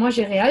tout comme moi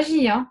j'ai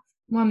réagi, hein.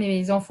 Moi,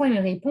 mes enfants, ils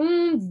me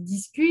répondent, ils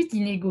discutent,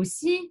 ils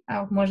négocient,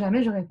 alors que moi,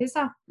 jamais j'aurais fait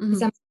ça. Et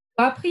ça m'a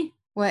pas appris.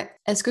 Ouais.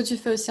 Est-ce que tu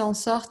fais aussi en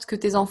sorte que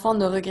tes enfants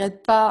ne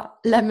regrettent pas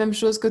la même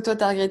chose que toi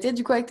t'as regretté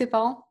du coup avec tes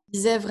parents? Tu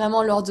disais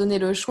vraiment leur donner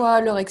le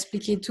choix, leur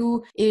expliquer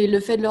tout et le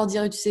fait de leur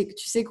dire tu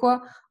sais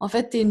quoi? En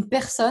fait, t'es une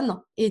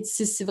personne et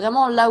c'est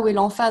vraiment là où est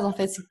l'emphase en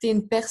fait, c'est que t'es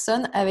une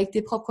personne avec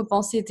tes propres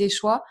pensées et tes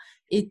choix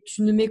et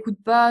tu ne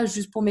m'écoutes pas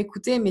juste pour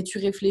m'écouter mais tu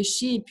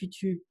réfléchis et puis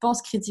tu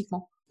penses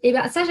critiquement. Et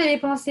ben ça, j'avais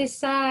pensé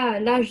ça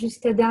là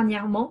jusqu'à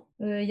dernièrement,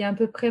 il y a à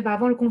peu près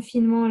avant le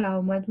confinement, là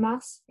au mois de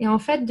mars. Et en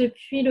fait,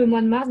 depuis le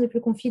mois de mars, depuis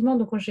le confinement,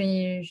 donc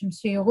je me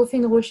suis refait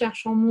une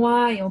recherche en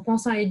moi et en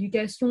pensant à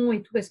l'éducation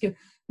et tout, parce que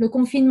le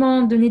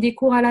confinement, donner des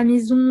cours à la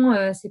maison,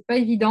 c'est pas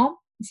évident.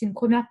 C'est une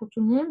première pour tout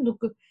le monde. Donc,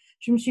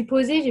 je me suis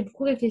posée, j'ai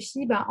beaucoup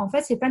réfléchi. Bah, en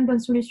fait, c'est pas une bonne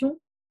solution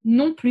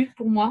non plus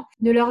pour moi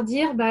de leur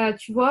dire bah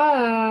tu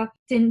vois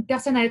tu es une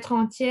personne à être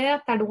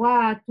entière, tu as le droit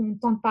à ton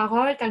temps de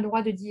parole, tu as le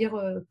droit de dire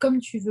comme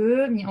tu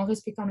veux mais en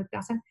respectant l'autre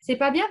personne. C'est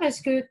pas bien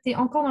parce que tu es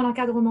encore dans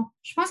l'encadrement.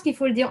 Je pense qu'il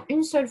faut le dire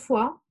une seule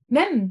fois.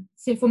 Même,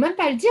 il faut même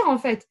pas le dire en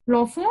fait.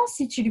 L'enfant,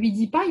 si tu lui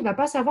dis pas, il va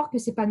pas savoir que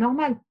c'est pas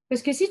normal.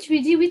 Parce que si tu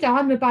lui dis oui, tu as le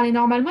droit de me parler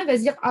normalement, il va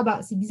se dire ah bah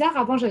c'est bizarre,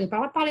 avant j'avais pas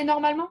le droit de parler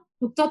normalement.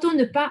 Donc tantôt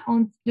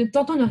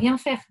tantôt ne rien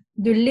faire,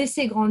 de le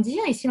laisser grandir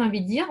et s'il a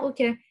envie de dire ok.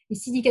 Et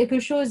s'il dit quelque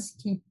chose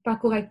qui n'est pas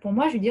correct pour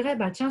moi, je lui dirais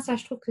bah tiens ça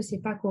je trouve que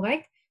c'est pas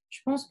correct. Je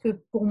pense que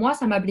pour moi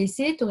ça m'a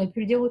blessée, tu aurais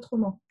pu le dire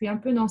autrement. Puis un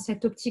peu dans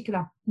cette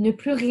optique-là, ne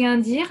plus rien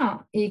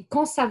dire et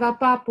quand ça va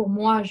pas pour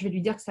moi, je vais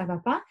lui dire que ça va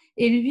pas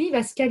et lui il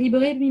va se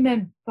calibrer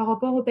lui-même par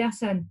rapport aux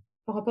personnes,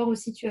 par rapport aux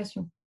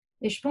situations.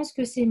 Et je pense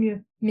que c'est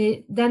mieux.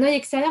 Mais d'un œil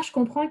extérieur, je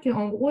comprends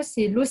qu'en gros,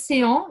 c'est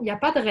l'océan, il n'y a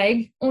pas de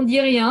règles, on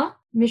dit rien,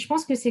 mais je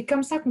pense que c'est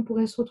comme ça qu'on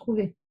pourrait se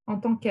retrouver en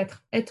tant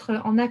qu'être,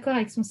 être en accord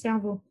avec son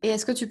cerveau. Et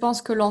est-ce que tu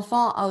penses que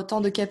l'enfant a autant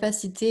de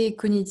capacités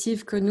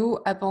cognitives que nous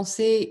à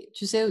penser,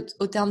 tu sais,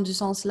 au terme du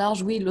sens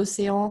large, oui,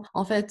 l'océan,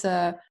 en fait,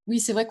 oui,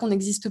 c'est vrai qu'on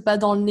n'existe pas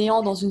dans le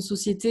néant, dans une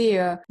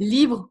société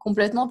libre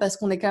complètement, parce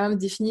qu'on est quand même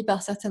défini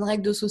par certaines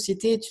règles de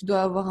société. Tu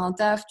dois avoir un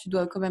taf, tu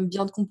dois quand même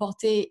bien te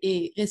comporter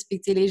et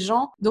respecter les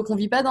gens. Donc, on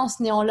vit pas dans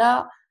ce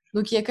néant-là.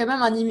 Donc, il y a quand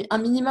même un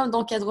minimum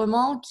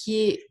d'encadrement qui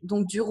est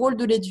donc du rôle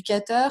de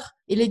l'éducateur.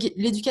 Et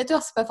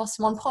l'éducateur, c'est pas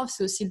forcément le prof,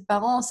 c'est aussi le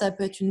parent. Ça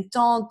peut être une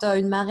tante,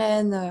 une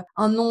marraine,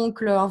 un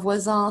oncle, un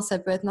voisin, ça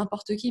peut être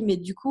n'importe qui. Mais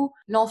du coup,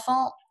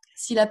 l'enfant,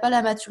 s'il n'a pas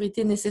la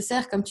maturité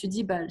nécessaire, comme tu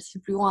dis, bah, si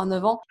le plus grand a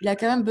 9 ans, il a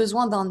quand même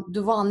besoin de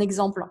voir un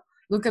exemple.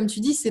 Donc, comme tu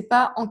dis, c'est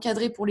pas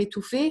encadré pour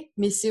l'étouffer,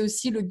 mais c'est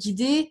aussi le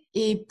guider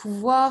et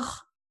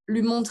pouvoir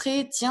lui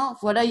montrer, tiens,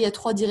 voilà, il y a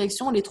 3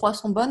 directions, les 3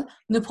 sont bonnes,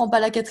 ne prends pas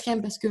la 4e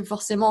parce que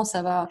forcément,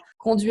 ça va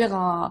conduire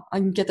à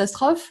une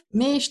catastrophe,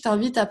 mais je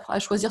t'invite à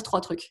choisir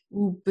 3 trucs.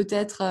 Ou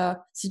peut-être,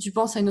 si tu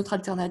penses à une autre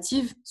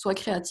alternative, sois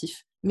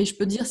créatif. Mais je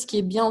peux dire ce qui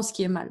est bien ou ce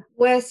qui est mal.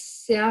 Ouais,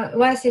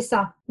 c'est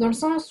ça. Dans le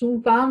sens où,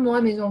 par exemple,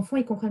 moi, mes enfants,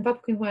 ils comprennent pas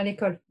pourquoi ils vont à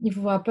l'école. Ils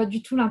voient pas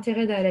du tout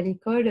l'intérêt d'aller à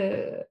l'école.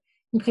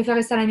 Ils préfèrent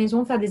rester à la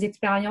maison, faire des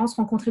expériences,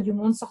 rencontrer du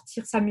monde,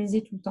 sortir,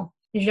 s'amuser tout le temps.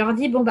 Et je leur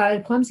dis, bon, bah,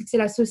 le problème, c'est que c'est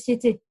la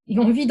société. Et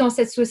on vit dans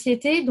cette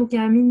société, donc il y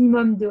a un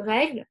minimum de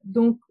règles.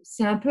 Donc,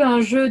 c'est un peu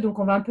un jeu, donc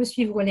on va un peu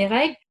suivre les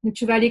règles. Donc,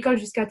 tu vas à l'école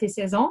jusqu'à tes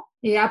 16 ans.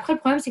 Et après, le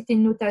problème, c'est que tu as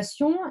une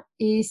notation.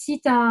 Et si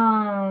tu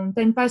as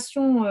une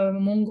passion,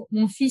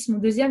 mon fils, mon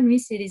deuxième, lui,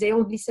 c'est les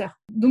aéroglisseurs.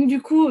 Donc,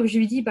 du coup, je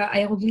lui dis, bah,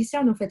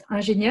 aéroglisseur, donc faites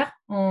ingénieur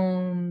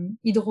en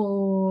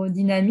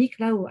hydrodynamique,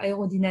 là, ou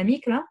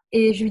aérodynamique, là.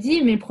 Et je lui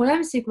dis, mais le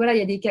problème, c'est que voilà, il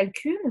y a des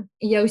calculs.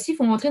 Et il y a aussi, il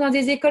faut rentrer dans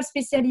des écoles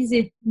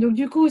spécialisées. Donc,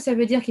 du coup, ça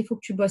veut dire qu'il faut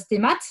que tu bosses tes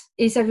maths.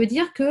 Et ça veut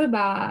dire que,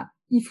 bah,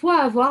 il faut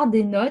avoir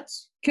des notes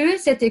que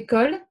cette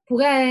école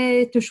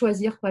pourrait te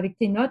choisir quoi, avec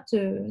tes notes,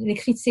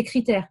 ces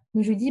critères.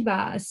 Donc, je lui dis,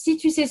 bah, si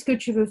tu sais ce que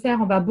tu veux faire,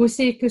 on va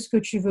bosser que ce que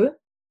tu veux.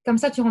 Comme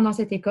ça, tu rentres dans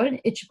cette école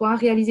et tu pourras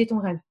réaliser ton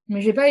rêve.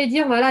 Mais je vais pas lui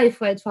dire, voilà, il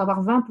faut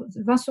avoir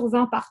 20 sur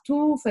 20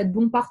 partout, il faut être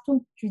bon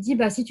partout. Je lui dis,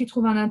 bah, si tu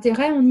trouves un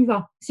intérêt, on y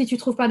va. Si tu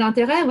trouves pas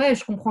d'intérêt, ouais,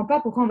 je comprends pas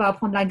pourquoi on va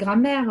apprendre la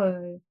grammaire,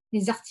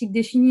 les articles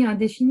définis,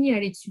 indéfinis,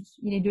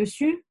 il est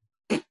dessus.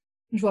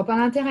 Je vois pas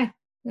l'intérêt.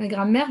 La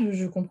grammaire,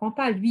 je comprends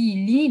pas. Lui,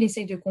 il lit, il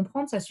essaye de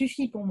comprendre, ça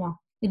suffit pour moi.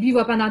 Et lui, il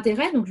voit pas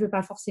d'intérêt, donc je vais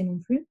pas forcer non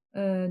plus.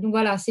 Donc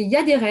voilà, il y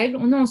a des règles,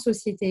 on est en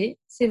société,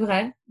 c'est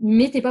vrai,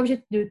 mais t'es pas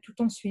obligé de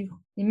tout en suivre.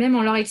 Et même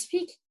on leur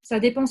explique, ça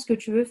dépend ce que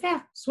tu veux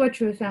faire. Soit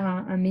tu veux faire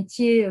un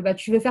métier,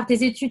 tu veux faire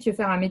tes études, tu veux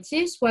faire un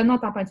métier. Soit non,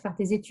 t'as pas envie de faire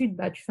tes études,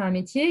 tu fais un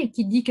métier. Et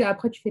qui te dit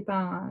qu'après tu fais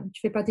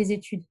pas tes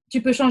études.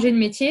 Tu peux changer de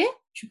métier.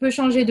 Tu peux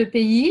changer de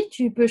pays,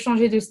 tu peux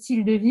changer de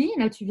style de vie.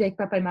 Là, tu vis avec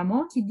papa et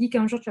maman. Qui te dit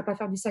qu'un jour, tu vas pas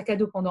faire du sac à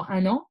dos pendant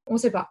 1 an? On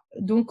sait pas.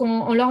 Donc,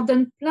 on leur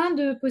donne plein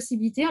de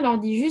possibilités. On leur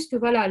dit juste que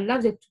voilà, là,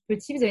 vous êtes tout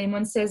petit, vous avez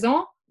moins de 16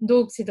 ans.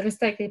 Donc, c'est de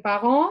rester avec les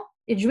parents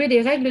et de jouer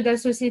les règles de la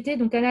société.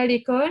 Donc, aller à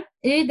l'école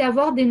et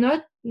d'avoir des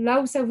notes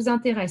là où ça vous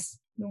intéresse.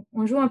 Donc,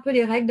 on joue un peu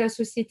les règles de la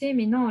société,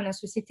 mais non, la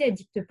société, elle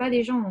dicte pas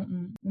les gens.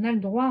 On a le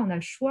droit, on a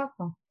le choix,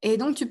 quoi. Et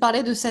donc, tu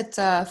parlais de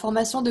cette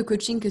formation de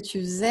coaching que tu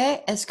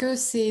faisais. Est-ce que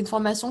c'est une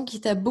formation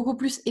qui t'a beaucoup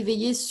plus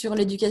éveillé sur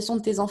l'éducation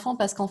de tes enfants?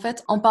 Parce qu'en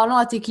fait, en parlant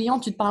à tes clients,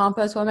 tu te parles un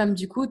peu à toi-même.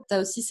 Du coup, tu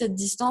as aussi cette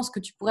distance que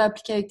tu pourrais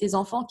appliquer avec tes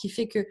enfants qui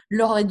fait que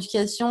leur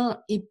éducation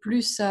est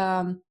plus,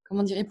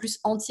 plus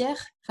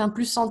entière, enfin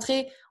plus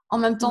centrée en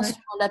même temps sur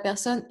la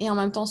personne et en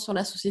même temps sur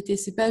la société.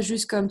 C'est pas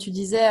juste, comme tu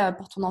disais,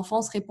 pour ton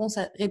enfance,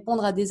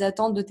 répondre à des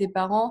attentes de tes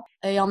parents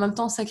et en même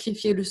temps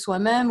sacrifier le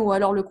soi-même ou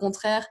alors le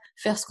contraire,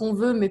 faire ce qu'on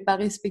veut mais pas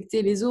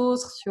respecter les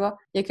autres, tu vois.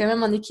 Il y a quand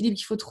même un équilibre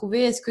qu'il faut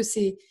trouver. Est-ce que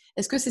c'est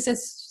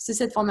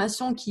cette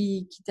formation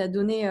qui t'a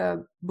donné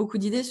beaucoup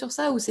d'idées sur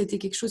ça ou c'était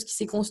quelque chose qui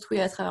s'est construit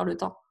à travers le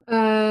temps?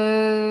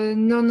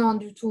 Non, non,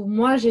 du tout.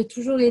 Moi, j'ai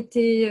toujours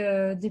été,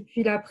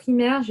 depuis la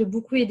primaire, j'ai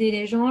beaucoup aidé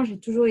les gens, j'ai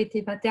toujours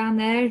été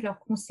maternelle, je leur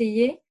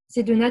conseillais.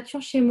 C'est de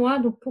nature chez moi.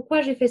 Donc,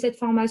 pourquoi j'ai fait cette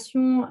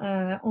formation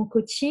en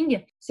coaching?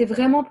 C'est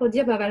vraiment pour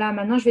dire, voilà,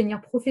 maintenant, je vais devenir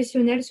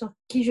professionnelle sur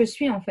qui je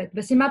suis, en fait.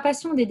 C'est ma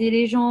passion d'aider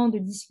les gens, de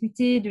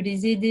discuter, de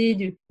les aider,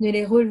 de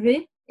les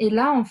relever. Et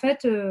là, en fait,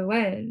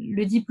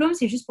 le diplôme,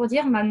 c'est juste pour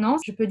dire maintenant,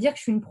 je peux dire que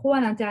je suis une pro à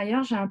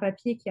l'intérieur, j'ai un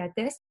papier qui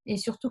atteste et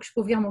surtout que je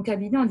peux ouvrir mon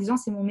cabinet en disant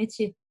c'est mon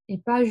métier et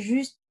pas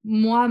juste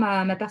moi,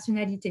 ma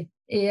personnalité.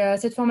 Et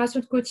cette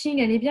formation de coaching,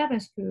 elle est bien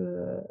parce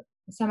que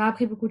ça m'a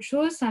appris beaucoup de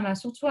choses. Ça m'a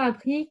surtout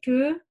appris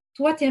que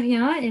toi, t'es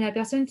rien et la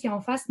personne qui est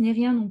en face n'est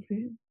rien non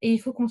plus. Et il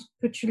faut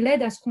que tu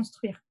l'aides à se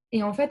construire.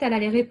 Et en fait, elle a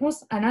les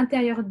réponses à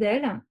l'intérieur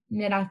d'elle,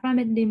 mais elle n'arrive pas à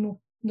mettre les mots.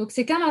 Donc,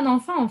 c'est comme un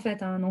enfant, en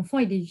fait. Un enfant,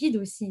 il est vide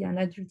aussi. Un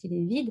adulte, il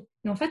est vide.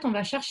 Et en fait, on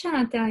va chercher à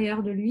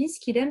l'intérieur de lui ce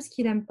qu'il aime, ce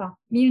qu'il n'aime pas.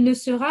 Mais il ne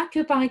sera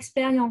que par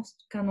expérience.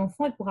 Qu'un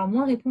enfant, il pourra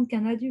moins répondre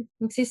qu'un adulte.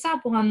 Donc, c'est ça.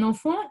 Pour un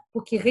enfant,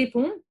 pour qu'il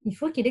réponde, il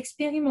faut qu'il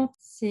expérimente.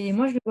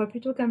 Moi, je le vois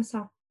plutôt comme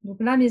ça.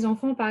 Donc là, mes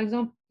enfants, par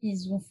exemple,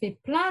 ils ont fait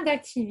plein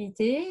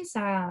d'activités.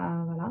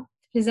 Ça, voilà.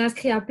 Je les ai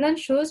inscrits à plein de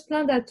choses,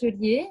 plein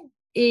d'ateliers.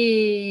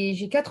 Et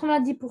j'ai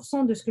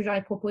 90% de ce que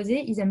j'aurais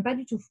proposé, ils n'aiment pas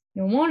du tout.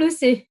 Mais au moins, on le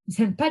sait. Ils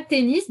n'aiment pas le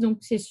tennis, donc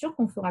c'est sûr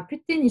qu'on ne fera plus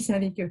de tennis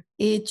avec eux.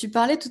 Et tu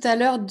parlais tout à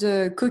l'heure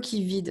de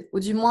coquille vide, ou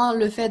du moins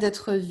le fait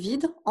d'être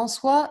vide en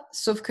soi,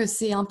 sauf que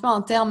c'est un peu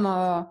un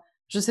terme,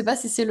 je ne sais pas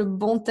si c'est le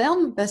bon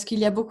terme, parce qu'il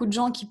y a beaucoup de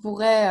gens qui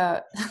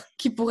pourraient,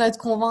 qui pourraient te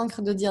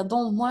convaincre de dire,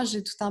 donc moi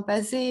j'ai tout un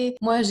passé,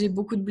 moi j'ai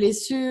beaucoup de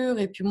blessures,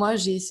 et puis moi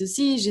j'ai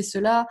ceci, j'ai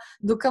cela.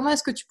 Donc comment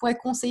est-ce que tu pourrais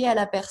conseiller à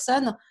la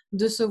personne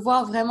de se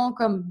voir vraiment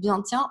comme,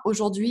 bien tiens,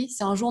 aujourd'hui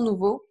c'est un jour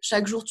nouveau,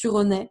 chaque jour tu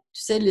renais,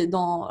 tu sais,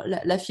 dans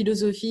la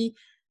philosophie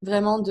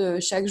vraiment de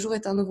chaque jour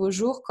est un nouveau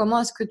jour.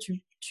 Comment est-ce que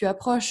tu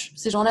approches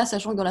ces gens-là,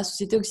 sachant que dans la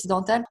société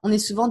occidentale, on est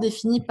souvent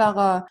défini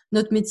par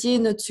notre métier,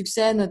 notre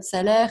succès, notre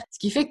salaire, ce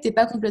qui fait que t'es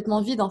pas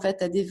complètement vide en fait.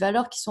 Tu as des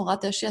valeurs qui sont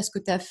rattachées à ce que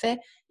tu as fait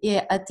et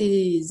à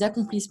tes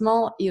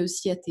accomplissements et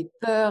aussi à tes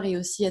peurs et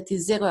aussi à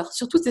tes erreurs,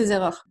 surtout tes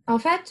erreurs. En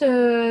fait,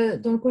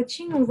 dans le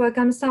coaching, on le voit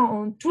comme ça.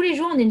 Tous les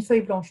jours, on a une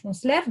feuille blanche. On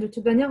se lève, de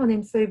toute manière, on a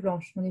une feuille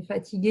blanche. On est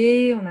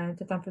fatigué, on a la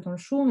tête un peu dans le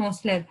chou, mais on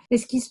se lève. Et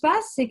ce qui se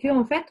passe, c'est que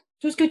en fait,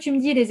 tout ce que tu me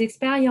dis, les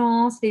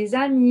expériences, les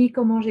amis,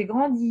 comment j'ai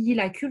grandi,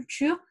 la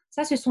culture,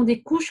 ça, ce sont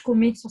des couches qu'on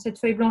met sur cette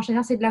feuille blanche.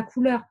 C'est-à-dire, c'est de la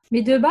couleur.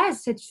 Mais de base,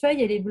 cette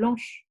feuille, elle est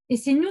blanche. Et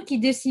c'est nous qui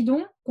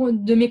décidons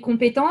de mes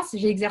compétences.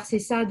 J'ai exercé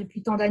ça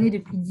depuis tant d'années,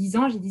 depuis 10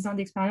 ans. J'ai 10 ans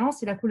d'expérience.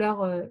 C'est la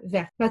couleur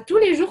verte. Tous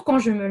les jours, quand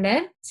je me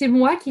lève, c'est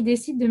moi qui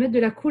décide de mettre de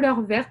la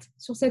couleur verte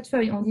sur cette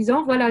feuille en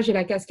disant, voilà, j'ai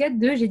la casquette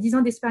j'ai 10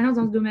 ans d'expérience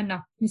dans ce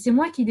domaine-là. Mais c'est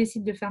moi qui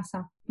décide de faire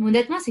ça. Mais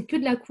honnêtement, c'est que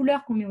de la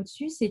couleur qu'on met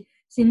au-dessus.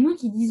 C'est nous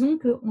qui disons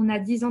qu'on a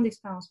 10 ans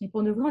d'expérience. Mais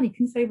pour de vrai, on n'est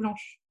qu'une feuille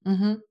blanche.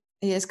 Mmh.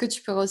 Et est-ce que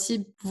tu peux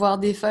aussi voir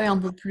des feuilles un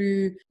peu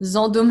plus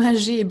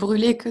endommagées et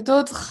brûlées que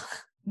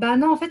d'autres?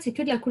 Non, en fait, c'est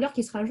que de la couleur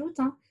qui se rajoute,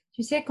 hein.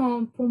 Tu sais,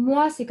 pour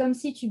moi, c'est comme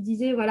si tu te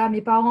disais, voilà,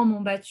 mes parents m'ont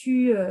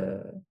battu,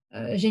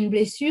 j'ai une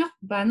blessure.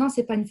 Non,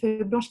 c'est pas une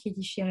feuille blanche qui est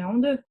déchirée en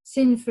deux.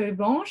 C'est une feuille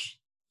blanche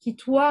qui,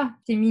 toi,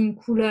 t'es mis une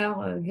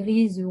couleur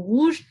grise,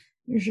 rouge.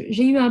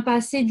 J'ai eu un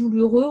passé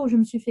douloureux où je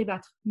me suis fait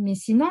battre. Mais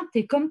sinon,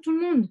 t'es comme tout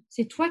le monde.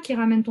 C'est toi qui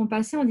ramènes ton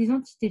passé en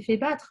disant que tu t'es fait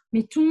battre.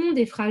 Mais tout le monde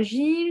est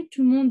fragile,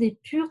 tout le monde est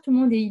pur, tout le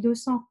monde est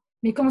innocent.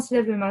 Mais quand on se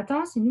lève le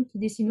matin, c'est nous qui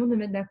décidons de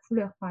mettre de la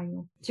couleur, par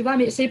exemple. Tu vois,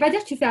 mais ça ne veut pas dire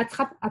que tu fais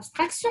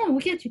abstraction.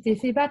 Ok, tu t'es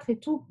fait battre et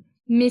tout.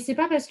 Mais c'est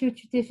pas parce que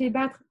tu t'es fait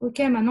battre, ok,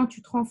 maintenant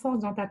tu te renforces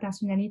dans ta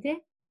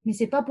personnalité. Mais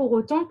c'est pas pour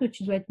autant que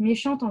tu dois être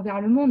méchante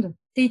envers le monde.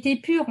 T'as été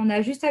pure, on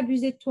a juste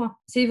abusé de toi.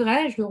 C'est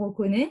vrai, je le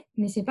reconnais,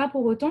 mais c'est pas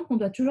pour autant qu'on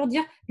doit toujours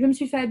dire je me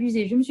suis fait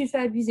abuser, je me suis fait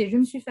abuser, je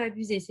me suis fait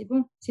abuser. C'est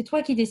bon, c'est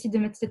toi qui décides de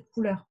mettre cette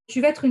couleur.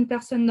 Tu vas être une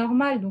personne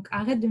normale, donc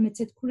arrête de mettre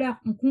cette couleur.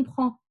 On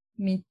comprend,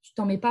 mais tu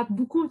t'en mets pas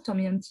beaucoup, tu t'en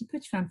mets un petit peu,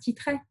 tu fais un petit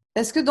trait.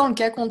 Est-ce que dans le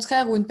cas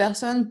contraire où une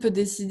personne peut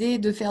décider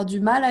de faire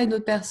du mal à une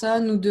autre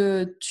personne ou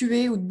de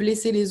tuer ou de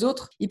blesser les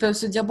autres, ils peuvent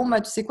se dire bon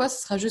bah tu sais quoi,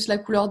 ce sera juste la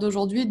couleur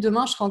d'aujourd'hui,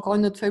 demain je serai encore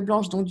une autre feuille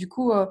blanche. Donc du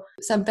coup,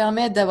 ça me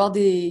permet d'avoir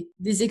des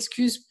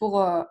excuses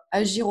pour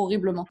agir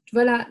horriblement.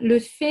 Voilà, le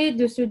fait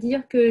de se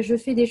dire que je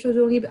fais des choses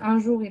horribles un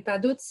jour et pas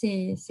d'autres,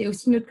 c'est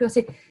aussi notre cœur.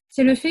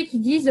 C'est le fait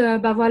qu'ils disent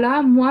bah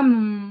voilà, moi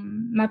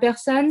ma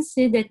personne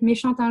c'est d'être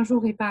méchante un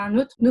jour et pas un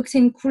autre. Donc c'est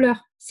une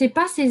couleur. C'est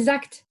pas ses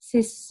actes, c'est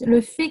le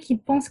fait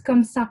qu'ils pensent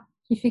comme ça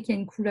qui fait qu'il y a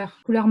une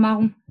couleur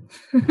marron.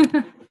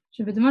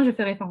 Demain je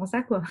fais référence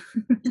à quoi?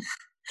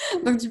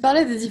 Donc tu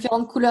parlais des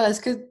différentes couleurs.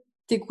 Est-ce que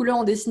tes couleurs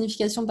ont des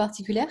significations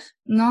particulières?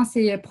 Non,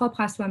 c'est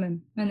propre à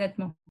soi-même,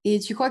 honnêtement. Et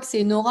tu crois que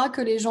c'est une aura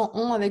que les gens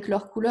ont avec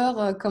leurs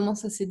couleurs? Comment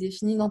ça s'est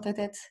défini dans ta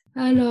tête?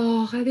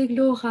 Alors, avec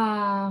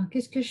l'aura,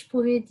 qu'est-ce que je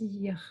pourrais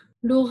dire?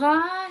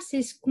 L'aura,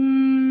 c'est ce qu'on...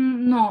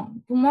 Non,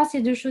 pour moi,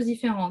 c'est deux choses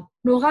différentes.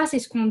 L'aura, c'est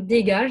ce qu'on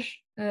dégage,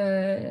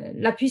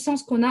 la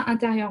puissance qu'on a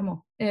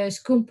intérieurement,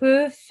 ce qu'on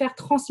peut faire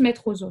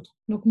transmettre aux autres.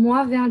 Donc,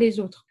 moi vers les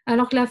autres.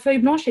 Alors que la feuille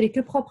blanche, elle est que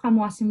propre à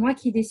moi. C'est moi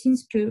qui dessine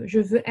ce que je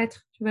veux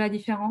être. Tu vois la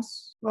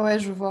différence? Ouais,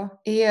 je vois.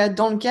 Et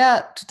dans le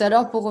cas, tout à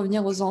l'heure, pour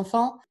revenir aux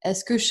enfants,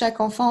 est-ce que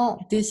chaque enfant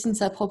dessine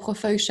sa propre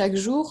feuille chaque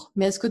jour?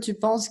 Mais est-ce que tu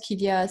penses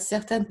qu'il y a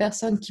certaines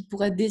personnes qui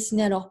pourraient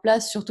dessiner à leur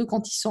place, surtout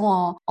quand ils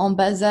sont en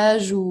bas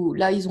âge où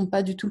là, ils n'ont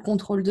pas du tout le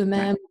contrôle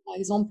d'eux-mêmes? Par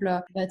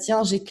exemple, bah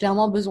tiens, j'ai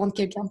clairement besoin de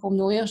quelqu'un pour me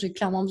nourrir, j'ai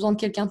clairement besoin de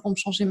quelqu'un pour me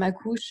changer ma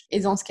couche.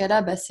 Et dans ce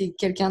cas-là, bah, c'est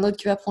quelqu'un d'autre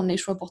qui va prendre les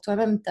choix pour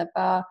toi-même. T'as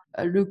pas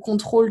le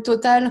contrôle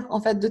total, en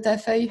fait, de ta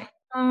feuille.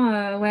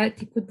 Ouais,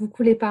 t'écoutes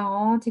beaucoup les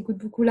parents, t'écoutes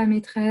beaucoup la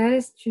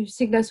maîtresse, tu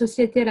sais que la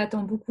société, elle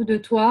attend beaucoup de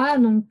toi,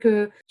 donc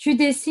tu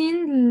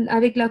dessines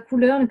avec la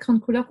couleur, le crayon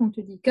de couleur qu'on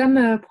te dit.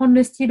 Comme prendre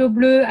le stylo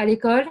bleu à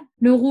l'école,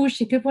 le rouge,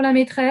 c'est que pour la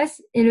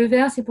maîtresse, et le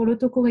vert, c'est pour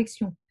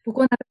l'autocorrection.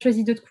 Pourquoi on n'a pas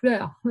choisi d'autres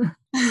couleurs?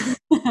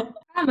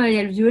 Ah, bah, il y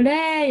a le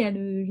violet, il y a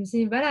je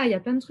sais, voilà, il y a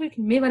plein de trucs.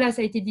 Mais voilà,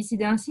 ça a été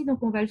décidé ainsi, donc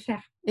on va le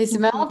faire. Et c'est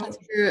Donc, marrant parce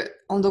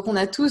que donc on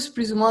a tous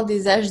plus ou moins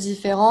des âges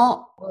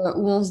différents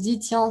où on se dit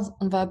tiens,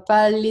 on va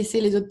pas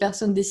laisser les autres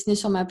personnes dessiner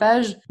sur ma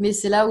page, mais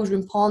c'est là où je vais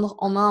me prendre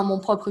en main mon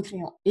propre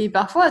crayon. Et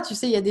parfois, tu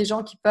sais, il y a des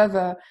gens qui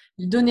peuvent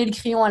donner le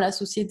crayon à la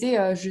société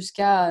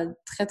jusqu'à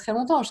très très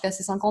longtemps, jusqu'à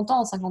ses 50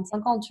 ans,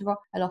 55 ans, tu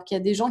vois. Alors qu'il y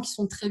a des gens qui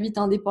sont très vite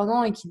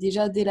indépendants et qui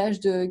déjà dès l'âge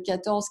de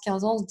 14,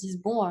 15 ans se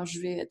disent bon,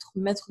 je vais être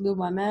maître de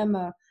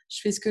moi-même, je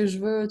fais ce que je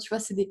veux, tu vois,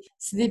 c'est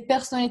des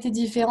personnalités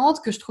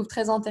différentes que je trouve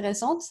très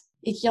intéressantes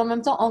et qui en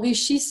même temps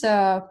enrichissent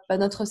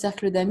notre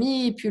cercle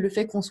d'amis et puis le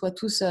fait qu'on soit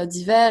tous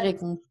divers et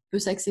qu'on peut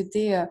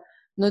s'accepter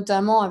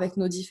notamment avec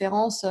nos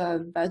différences.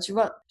 Bah, tu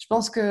vois, je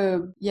pense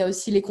qu'il y a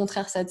aussi les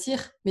contraires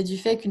s'attirent, mais du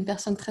fait qu'une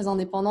personne très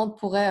indépendante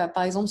pourrait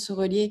par exemple se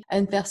relier à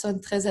une personne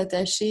très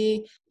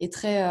attachée et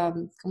très,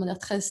 comment dire,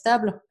 très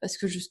stable parce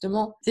que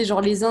justement, tu sais,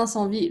 genre les uns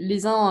envient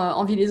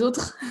les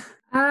autres.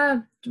 ah,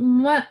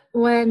 moi,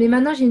 ouais, mais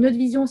maintenant j'ai une autre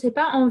vision. C'est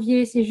pas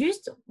envier, c'est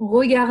juste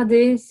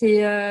regarder.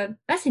 C'est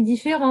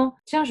différent.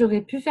 Tiens,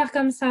 j'aurais pu faire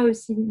comme ça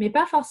aussi, mais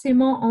pas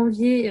forcément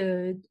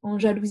envier en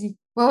jalousie.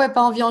 Ouais,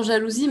 pas envie en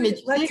jalousie, mais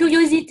tu Ouais, sais,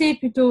 curiosité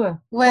plutôt.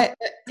 ouais,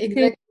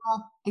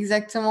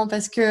 exactement,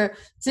 parce que, tu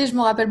sais, je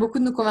me rappelle beaucoup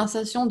de nos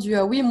conversations du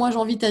oui, moi, j'ai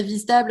envie ta vie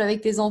stable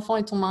avec tes enfants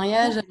et ton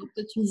mariage, alors que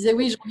toi, tu me disais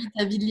oui, j'ai envie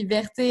ta vie de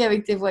liberté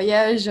avec tes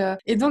voyages.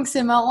 Et donc,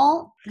 c'est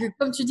marrant que,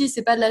 comme tu dis,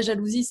 c'est pas de la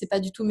jalousie, c'est pas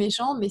du tout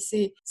méchant, mais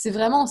c'est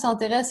vraiment, on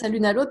s'intéresse à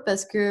l'une à l'autre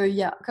parce qu'il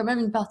y a quand même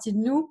une partie de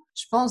nous,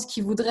 je pense,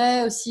 qui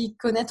voudrait aussi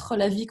connaître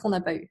la vie qu'on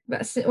n'a pas eue.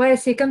 Bah,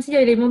 c'est comme s'il y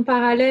avait les mondes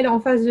parallèles en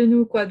face de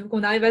nous, quoi. Donc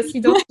on arrive à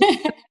s'identifier.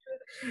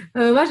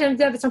 Moi, j'aime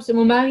bien, parce que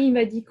mon mari il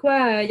m'a dit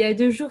quoi il y a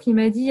 2 jours, il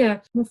m'a dit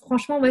bon,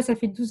 franchement, ouais, ça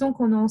fait 12 ans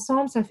qu'on est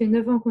ensemble, ça fait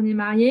 9 ans qu'on est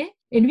mariés.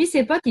 Et lui,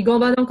 ses potes, ils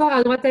gambadent encore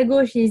à droite à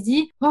gauche. Et il se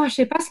dit, oh, je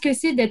sais pas ce que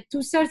c'est d'être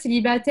tout seul,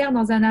 célibataire,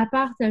 dans un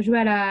appart à jouer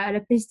à la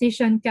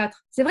PlayStation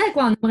 4. C'est vrai,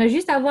 quoi. On aimerait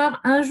juste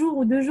avoir 1 jour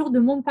ou 2 jours de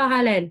monde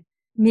parallèle.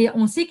 Mais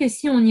on sait que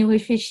si on y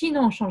réfléchit,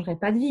 non, on changerait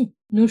pas de vie.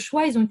 Nos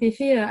choix, ils ont été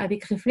faits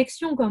avec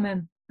réflexion quand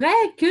même. Vrai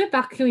que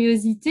par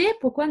curiosité,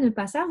 pourquoi ne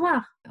pas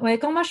savoir? Ouais,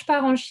 quand moi je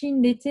pars en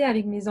Chine l'été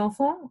avec mes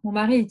enfants, mon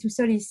mari est tout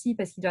seul ici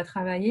parce qu'il doit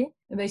travailler.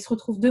 Il se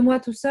retrouve 2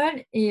 mois tout seul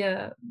et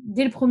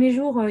dès le premier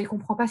jour, il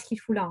comprend pas ce qu'il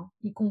fout là. Hein.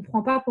 Il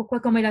comprend pas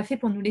comment il a fait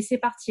pour nous laisser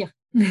partir.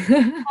 Oh,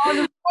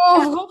 le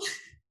pauvre!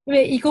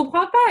 Mais il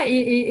comprend pas.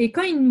 Et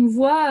quand il nous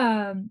voit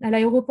à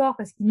l'aéroport,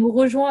 parce qu'il nous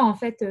rejoint en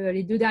fait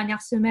les 2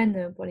 dernières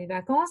semaines pour les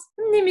vacances,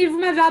 il me dit mais vous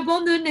m'avez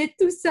abandonné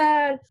tout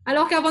seul.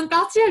 Alors qu'avant de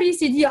partir, lui il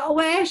s'est dit ah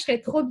ouais, je serais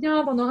trop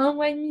bien pendant 1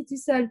 mois et demi tout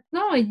seul.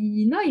 Non, il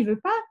dit non, il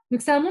veut pas.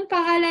 Donc c'est un monde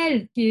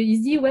parallèle. Il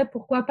se dit ouais,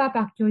 pourquoi pas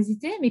par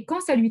curiosité, mais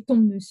quand ça lui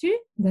tombe dessus,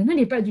 ben non, il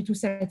n'est pas du tout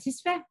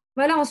satisfait.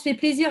 Voilà, on se fait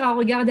plaisir à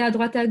regarder à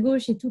droite à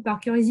gauche et tout par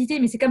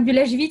curiosité, mais c'est comme du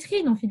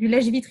lèche-vitrine. On fait du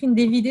lèche-vitrine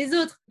des vies des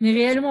autres. Mais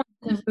réellement,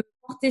 on veut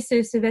porter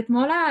ce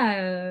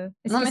vêtement-là.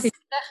 Est-ce Non, que mais c'est... c'est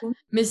clair.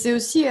 Mais c'est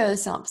aussi,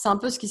 c'est un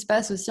peu ce qui se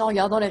passe aussi en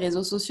regardant les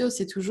réseaux sociaux.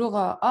 C'est toujours,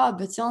 ah,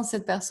 bah tiens,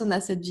 cette personne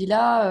a cette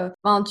vie-là.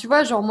 Enfin, tu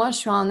vois, genre, moi, je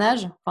suis à un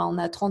âge, enfin, on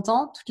a 30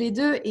 ans, toutes les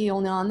deux, et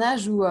on est à un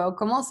âge où on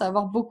commence à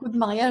avoir beaucoup de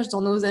mariages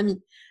dans nos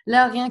amis.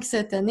 Là, rien que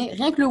cette année,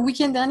 rien que le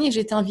week-end dernier,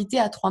 j'ai été invitée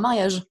à 3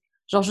 mariages.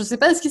 Genre, je sais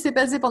pas ce qui s'est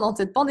passé pendant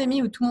cette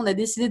pandémie où tout le monde a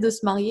décidé de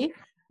se marier,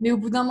 mais au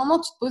bout d'un moment,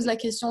 tu te poses la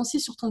question aussi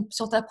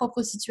sur ta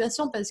propre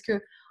situation parce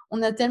que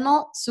on a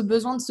tellement ce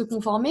besoin de se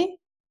conformer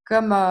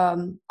comme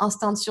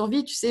instinct de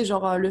survie, tu sais,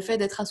 genre le fait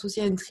d'être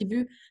associé à une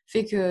tribu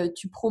fait que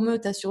tu promeus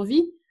ta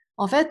survie,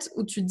 en fait,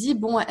 où tu te dis,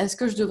 bon, est-ce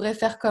que je devrais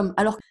faire comme?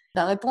 Alors que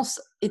la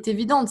réponse est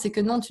évidente, c'est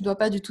que non, tu dois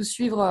pas du tout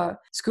suivre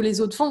ce que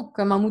les autres font,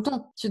 comme un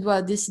mouton. Tu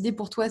dois décider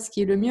pour toi ce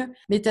qui est le mieux,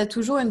 mais tu as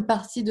toujours une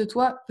partie de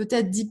toi,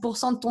 peut-être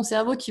 10% de ton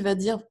cerveau qui va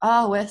dire,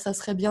 ah ouais, ça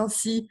serait bien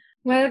si...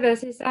 Ouais, bah,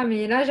 c'est ça.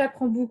 Mais là,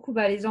 j'apprends beaucoup.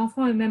 Bah, les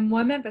enfants et même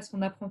moi-même, parce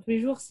qu'on apprend tous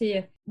les jours, il y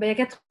a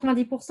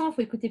 90%, il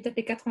faut écouter peut-être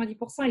les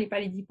 90% et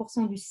pas les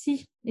 10% du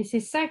si. Et c'est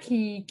ça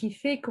qui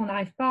fait qu'on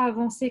n'arrive pas à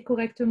avancer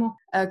correctement.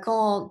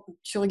 Quand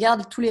tu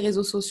regardes tous les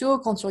réseaux sociaux,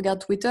 quand tu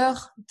regardes Twitter,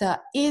 tu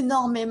as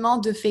énormément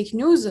de fake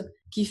news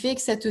qui fait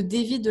que ça te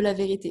dévie de la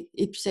vérité.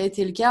 Et puis ça a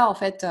été le cas en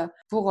fait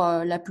pour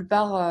la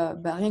plupart,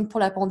 rien que pour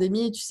la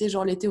pandémie, tu sais,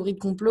 genre les théories de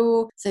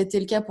complot, ça a été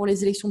le cas pour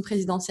les élections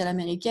présidentielles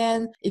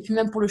américaines, et puis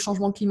même pour le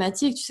changement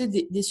climatique, tu sais,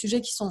 des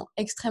sujets qui sont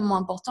extrêmement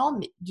importants,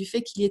 mais du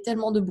fait qu'il y ait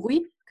tellement de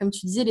bruit, comme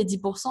tu disais, les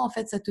 10%, en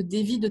fait, ça te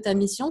dévie de ta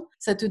mission,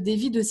 ça te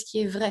dévie de ce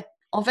qui est vrai.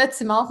 En fait,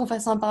 c'est marrant qu'on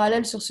fasse un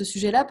parallèle sur ce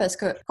sujet-là parce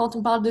que quand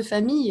on parle de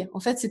famille,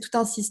 en fait, c'est tout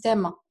un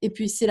système. Et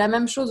puis, c'est la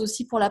même chose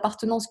aussi pour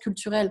l'appartenance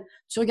culturelle.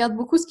 Tu regardes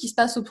beaucoup ce qui se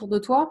passe autour de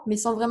toi, mais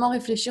sans vraiment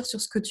réfléchir sur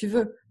ce que tu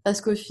veux.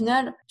 Parce qu'au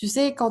final, tu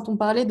sais, quand on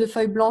parlait de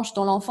feuilles blanches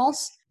dans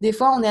l'enfance, des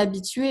fois, on est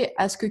habitué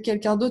à ce que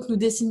quelqu'un d'autre nous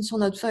dessine sur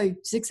notre feuille. Tu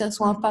sais, que ça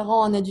soit un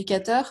parent, un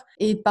éducateur.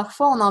 Et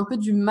parfois, on a un peu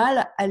du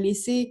mal à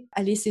laisser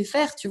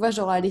faire, tu vois,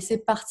 genre à laisser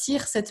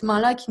partir cette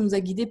main-là qui nous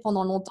a guidés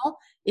pendant longtemps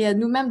et à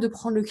nous-mêmes de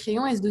prendre le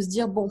crayon et de se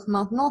dire, bon,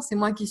 maintenant, c'est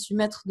moi qui suis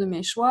maître de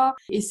mes choix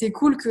et c'est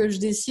cool que je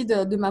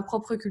décide de ma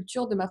propre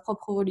culture, de ma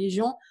propre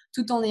religion,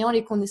 tout en ayant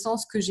les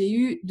connaissances que j'ai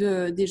eues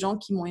des gens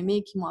qui m'ont aimé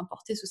et qui m'ont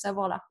apporté ce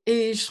savoir-là.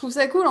 Et je trouve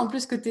ça cool, en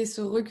plus, que tu aies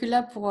ce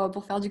recul-là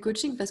pour faire du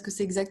coaching parce que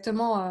c'est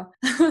exactement,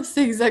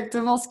 c'est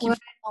exactement ce qu'il Ouais.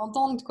 faut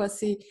entendre, quoi.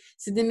 C'est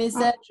des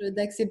messages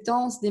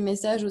d'acceptance, des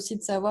messages aussi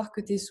de savoir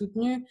que tu es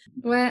soutenu.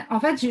 Ouais, en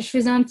fait, je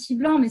faisais un petit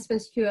blanc, mais c'est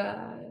parce que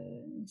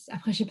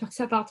après j'ai peur que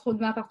ça parte trop de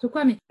n'importe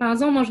quoi. Mais par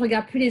exemple, moi, je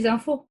regarde plus les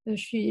infos. Je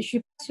suis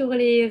pas sur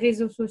les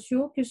réseaux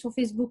sociaux que sur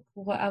Facebook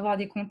pour avoir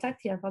des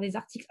contacts et avoir des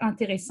articles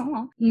intéressants.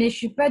 Hein. Mais je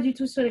suis pas du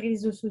tout sur les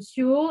réseaux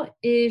sociaux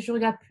et je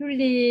regarde plus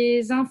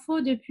les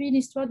infos depuis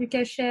l'histoire du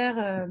Cacher.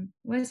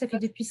 Ouais, ça fait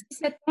depuis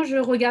 6-7 ans, je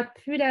regarde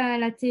plus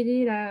la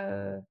télé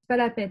là. C'est pas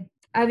la peine.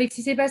 Avec ce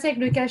qui s'est passé avec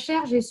le Cacher,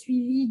 j'ai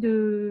suivi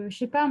je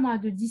sais pas moi,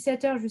 de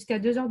 17h jusqu'à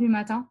 2h du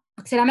matin.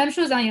 C'est la même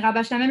chose, hein, ils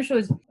rabâchent la même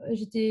chose.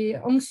 J'étais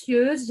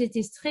anxieuse,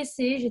 j'étais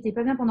stressée, j'étais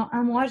pas bien pendant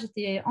un mois,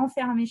 j'étais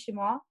enfermée chez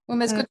moi. Ouais,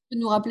 mais est-ce que tu peux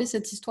nous rappeler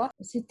cette histoire?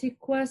 C'était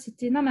quoi?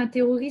 C'était non, un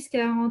terroriste qui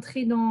est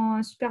rentré dans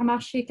un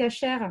supermarché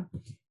Cachère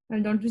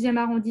dans le 12e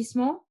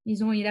arrondissement.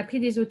 Il a pris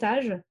des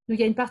otages. Donc il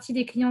y a une partie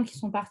des clients qui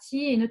sont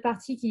partis et une autre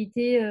partie qui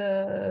était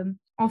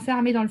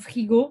enfermée dans le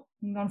frigo,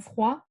 dans le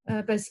froid,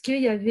 parce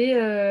qu'il y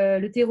avait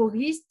le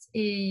terroriste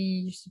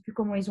et je sais plus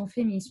comment ils ont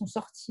fait, mais ils sont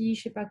sortis,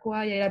 je sais pas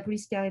quoi. Il y avait la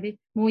police qui est arrivée.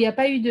 Bon, il n'y a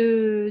pas eu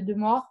de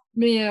mort,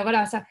 mais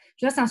voilà, ça.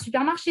 Je vois, c'est un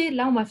supermarché.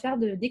 Là, on va faire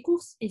des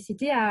courses et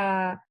c'était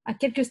à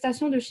quelques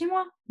stations de chez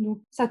moi. Donc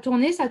ça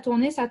tournait, ça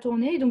tournait, ça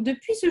tournait. Et donc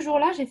depuis ce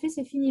jour-là, j'ai fait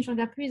c'est fini, je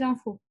regarde plus les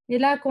infos. Et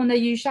là, quand on a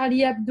eu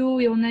Charlie Hebdo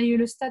et on a eu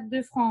le Stade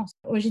de France,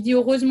 j'ai dit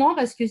heureusement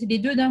parce que les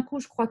deux d'un coup,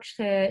 je crois que je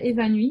serais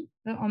évanouie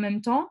en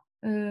même temps.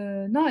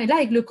 Non, et là,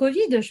 avec le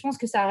Covid, je pense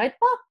que ça arrête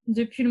pas.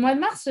 Depuis le mois de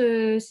mars,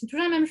 c'est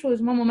toujours la même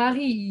chose. Moi, mon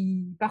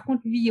mari, par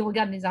contre, lui, il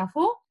regarde les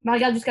infos. Il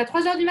regarde jusqu'à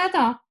 3h du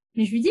matin.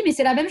 Mais je lui dis, mais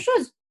c'est la même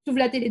chose. Tu ouvres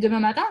la télé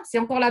demain matin, c'est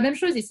encore la même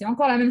chose et c'est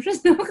encore la même chose,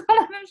 c'est encore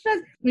la même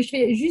chose. Mais je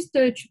fais juste,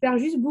 tu perds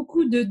juste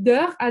beaucoup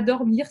d'heures à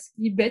dormir, ce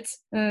qui est bête.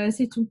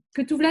 C'est tout.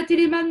 Que tu ouvres la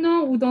télé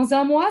maintenant ou dans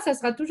un mois, ça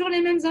sera toujours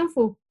les mêmes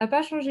infos. Ça n'a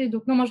pas changé.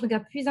 Donc non, moi, je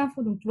regarde plus les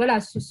infos. Donc voilà,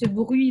 ce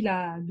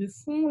bruit-là de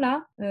fond,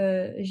 là,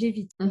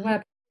 j'évite. Donc,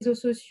 voilà. Réseaux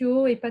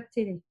sociaux et pas de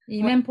télé.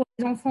 Et même pour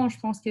les enfants, je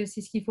pense que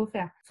c'est ce qu'il faut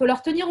faire. Il faut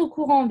leur tenir au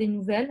courant des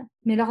nouvelles,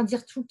 mais leur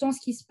dire tout le temps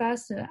ce qui se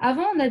passe.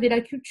 Avant, on avait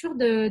la culture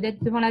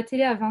d'être devant la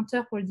télé à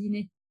 20h pour le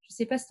dîner. Je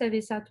sais pas si tu avais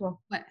ça, toi.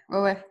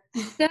 Ouais.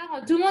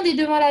 Tout le monde est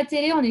devant la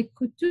télé, on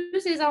écoute tous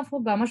ces infos.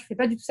 Bah, moi, je fais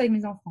pas du tout ça avec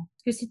mes enfants.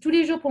 Parce que si tous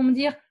les jours pour me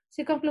dire,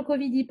 c'est quand que le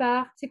Covid y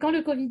part, c'est quand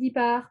le Covid y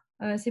part,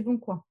 c'est bon,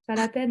 quoi. Pas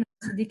la peine.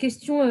 C'est des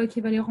questions qui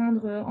vont les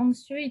rendre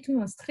anxieux et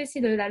tout,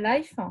 stressés de la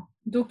life.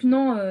 Donc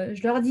non,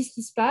 je leur dis ce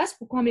qui se passe,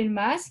 pourquoi on met le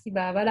masque. Et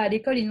bah voilà, à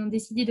l'école, ils ont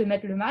décidé de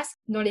mettre le masque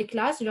dans les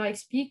classes. Je leur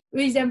explique.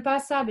 Eux, ils aiment pas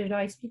ça, mais je leur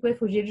explique, ouais,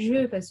 faut que j'ai le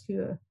jeu parce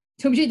que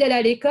t'es obligé d'aller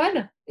à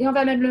l'école et on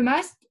va mettre le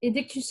masque. Et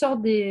dès que tu sors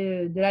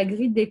de la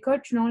grille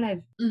d'école, tu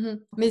l'enlèves.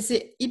 Mais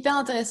c'est hyper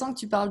intéressant que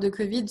tu parles de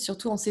Covid,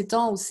 surtout en ces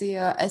temps où c'est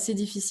assez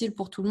difficile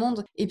pour tout le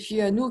monde. Et puis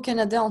nous au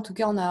Canada, en tout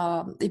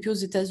cas, et puis aux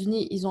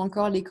États-Unis, ils ont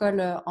encore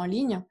l'école en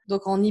ligne,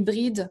 donc en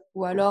hybride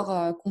ou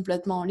alors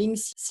complètement en ligne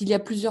s'il y a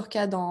plusieurs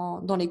cas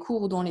dans les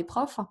cours ou dans les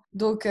profs.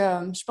 Donc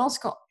je pense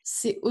que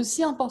c'est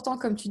aussi important,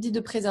 comme tu dis, de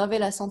préserver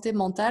la santé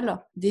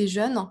mentale des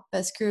jeunes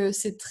parce que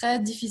c'est très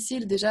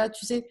difficile. Déjà,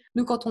 tu sais,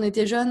 nous, quand on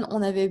était jeunes, on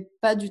n'avait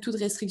pas du tout de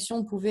restrictions.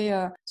 On pouvait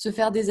se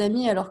faire des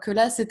amis alors que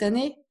là, cette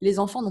année, les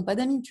enfants n'ont pas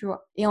d'amis, tu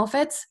vois. Et en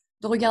fait,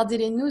 de regarder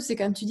les news, c'est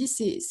comme tu dis,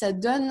 ça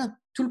donne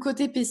tout le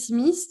côté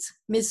pessimiste,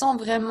 mais sans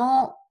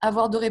vraiment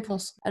avoir de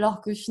réponse.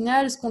 Alors qu'au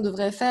final, ce qu'on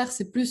devrait faire,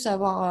 c'est plus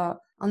avoir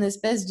un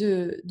espèce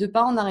de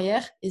pas en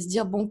arrière et se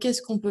dire, bon,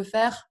 qu'est-ce qu'on peut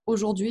faire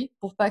aujourd'hui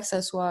pour pas que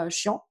ça soit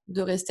chiant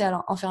de rester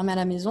enfermé à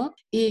la maison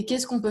et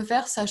qu'est-ce qu'on peut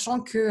faire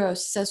sachant que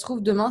si ça se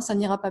trouve, demain, ça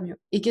n'ira pas mieux.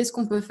 Et qu'est-ce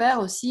qu'on peut faire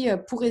aussi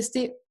pour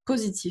rester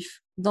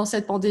positif dans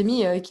cette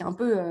pandémie qui est un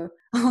peu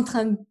en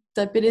train de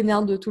taper les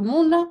nerfs de tout le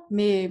monde là,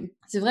 mais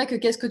c'est vrai que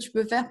qu'est-ce que tu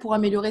peux faire pour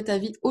améliorer ta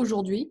vie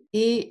aujourd'hui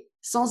et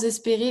sans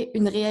espérer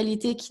une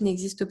réalité qui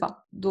n'existe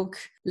pas.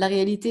 Donc la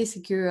réalité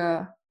c'est que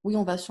oui,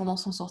 on va sûrement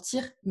s'en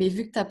sortir, mais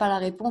vu que t'as pas la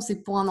réponse et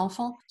que pour un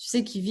enfant, tu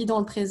sais, qui vit dans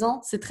le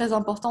présent, c'est très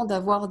important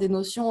d'avoir des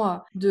notions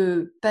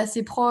de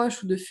passé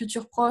proche ou de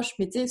futur proche,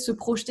 mais tu sais, se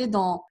projeter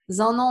dans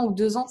 1 an ou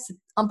 2 ans, c'est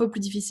un peu plus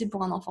difficile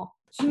pour un enfant.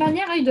 De toute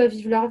manière, ils doivent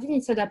vivre leur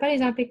vie, ça ne doit pas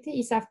les impacter,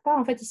 ils savent pas,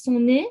 en fait, ils sont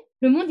nés,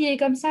 le monde il est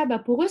comme ça,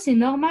 pour eux c'est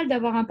normal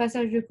d'avoir un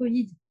passage de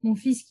Covid. Mon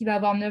fils qui va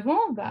avoir 9 ans,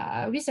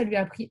 oui, ça lui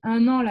a pris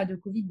 1 an là de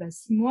Covid,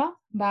 6 mois,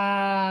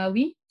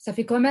 oui, ça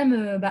fait quand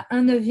même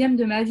 1/9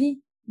 de ma vie.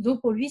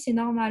 Donc, pour lui, c'est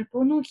normal.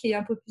 Pour nous, qui est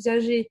un peu plus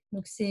âgés,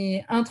 donc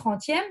c'est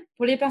 1/30.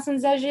 Pour les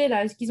personnes âgées,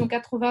 là, qui ont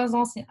 80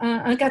 ans, c'est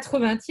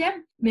 1/80.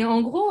 Mais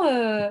en gros,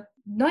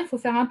 non, il faut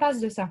faire un pass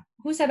de ça.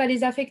 Du coup, ça va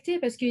les affecter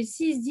parce que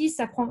s'ils se disent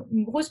ça prend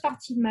une grosse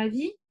partie de ma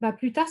vie,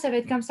 plus tard, ça va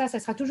être comme ça. Ça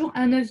sera toujours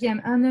 1/9,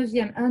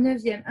 1/9,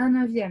 1/9,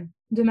 1/9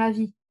 de ma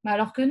vie.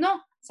 Alors que non,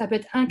 ça peut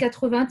être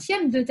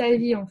 1/80 de ta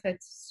vie, en fait,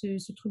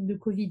 ce truc de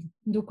Covid.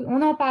 Donc,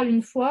 on en parle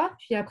une fois,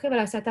 puis après,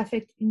 voilà, ça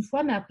t'affecte une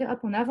fois, mais après, hop,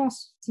 on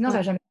avance. Sinon, ça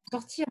va jamais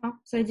sortir.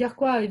 Ça veut dire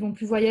quoi? Ils vont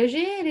plus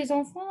voyager, les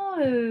enfants,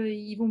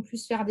 ils vont plus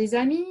se faire des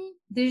amis.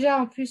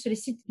 Déjà, en plus,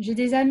 j'ai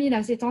des amis,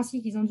 là, ces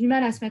temps-ci, qui ont du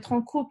mal à se mettre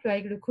en couple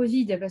avec le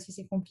Covid parce que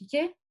c'est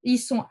compliqué. Ils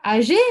sont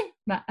âgés,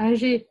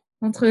 âgés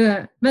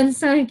entre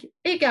 25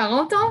 et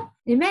 40 ans.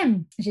 Et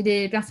même, j'ai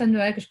des personnes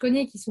que je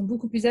connais qui sont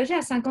beaucoup plus âgées,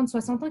 à 50,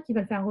 60 ans, qui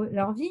veulent faire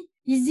leur vie.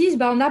 Ils se disent,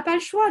 on n'a pas le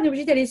choix, on est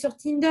obligé d'aller sur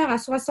Tinder à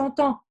 60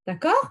 ans.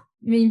 D'accord?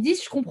 Mais ils me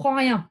disent, je comprends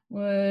rien.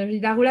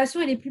 La relation,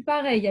 elle est plus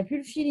pareille. Il n'y a plus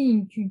le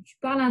feeling. Tu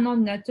parles à un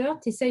ordinateur,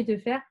 tu essayes de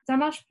faire, ça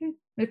marche plus.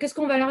 Mais qu'est-ce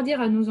qu'on va leur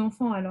dire à nos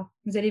enfants alors?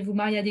 Vous allez vous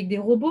marier avec des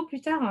robots plus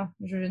tard?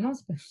 Non,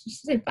 je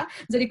sais pas.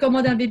 Vous allez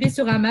commander un bébé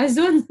sur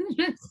Amazon?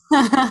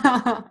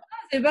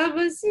 C'est pas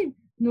possible.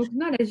 Donc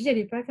non, la vie, elle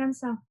n'est pas comme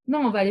ça.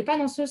 Non, on va aller pas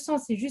dans ce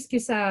sens. C'est juste que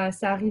ça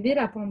arrivé,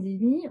 la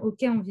pandémie. Ok,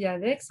 on vit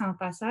avec, c'est un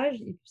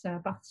passage et puis ça va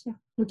partir.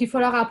 Donc, il faut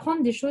leur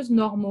apprendre des choses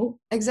normaux.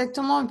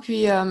 Exactement. Et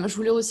puis, je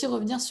voulais aussi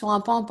revenir sur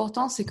un point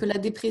important, c'est que la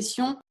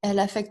dépression, elle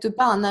affecte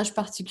pas un âge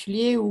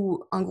particulier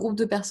ou un groupe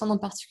de personnes en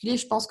particulier.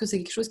 Je pense que c'est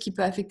quelque chose qui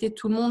peut affecter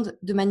tout le monde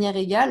de manière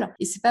égale.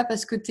 Et c'est pas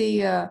parce que tu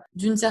es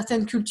d'une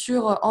certaine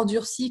culture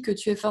endurcie que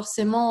tu es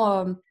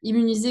forcément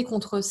immunisé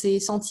contre ces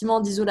sentiments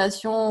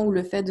d'isolation ou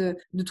le fait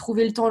de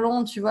trouver le temps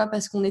long, tu vois,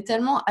 parce qu'on est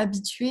tellement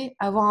habitué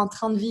à avoir un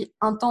train de vie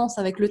intense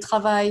avec le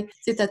travail.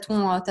 Tu sais, t'as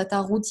ta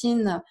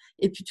routine.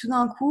 Et puis tout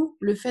d'un coup,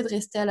 le fait de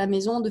rester à la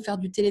maison, de faire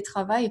du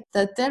télétravail,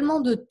 t'as tellement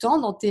de temps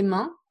dans tes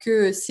mains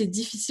que c'est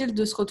difficile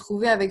de se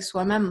retrouver avec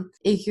soi-même.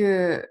 Et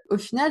que au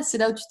final, c'est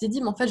là où tu t'es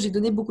dit, mais en fait, j'ai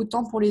donné beaucoup de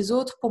temps pour les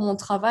autres, pour mon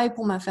travail,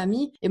 pour ma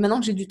famille. Et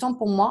maintenant que j'ai du temps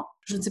pour moi,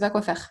 je ne sais pas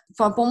quoi faire.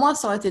 Enfin, pour moi,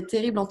 ça aurait été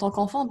terrible en tant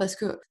qu'enfant parce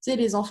que, tu sais,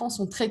 les enfants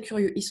sont très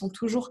curieux. Ils sont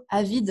toujours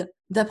avides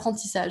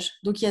d'apprentissage.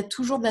 Donc, il y a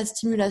toujours de la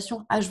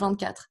stimulation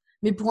H24.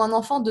 Mais pour un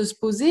enfant de se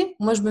poser,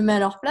 moi je me mets à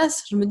leur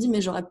place, je me dis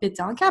mais j'aurais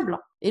pété un câble.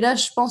 Et là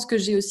je pense que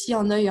j'ai aussi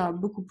un œil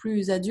beaucoup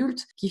plus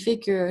adulte qui fait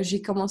que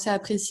j'ai commencé à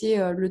apprécier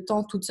le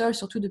temps toute seule,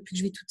 surtout depuis que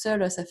je vis toute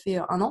seule, ça fait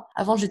 1 an.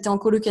 Avant j'étais en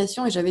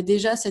colocation et j'avais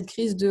déjà cette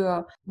crise de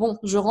bon,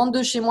 je rentre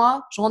de chez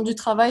moi, je rentre du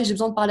travail, j'ai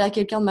besoin de parler à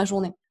quelqu'un de ma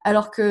journée.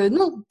 Alors que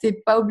non, t'es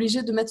pas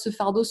obligé de mettre ce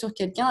fardeau sur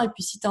quelqu'un et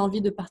puis si t'as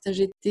envie de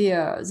partager tes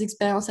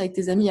expériences avec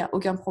tes amis, y a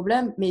aucun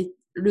problème, mais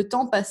le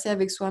temps passé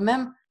avec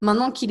soi-même,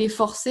 maintenant qu'il est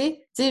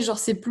forcé, tu sais, genre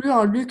c'est plus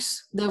un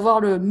luxe d'avoir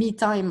le me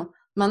time.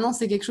 Maintenant,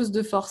 c'est quelque chose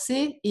de forcé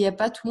et il n'y a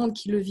pas tout le monde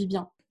qui le vit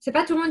bien. C'est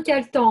pas tout le monde qui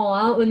a le temps,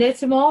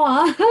 honnêtement.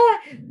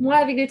 Moi,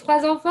 avec les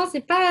 3 enfants,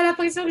 c'est pas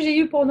l'impression que j'ai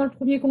eue pendant le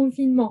premier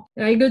confinement.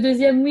 Avec le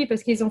deuxième, oui,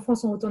 parce que les enfants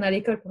sont retournés à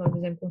l'école pendant le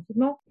deuxième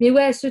confinement. Mais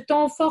ouais, ce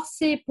temps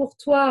forcé pour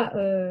toi,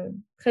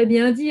 très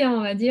bien dit, on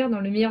va dire,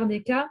 dans le meilleur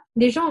des cas,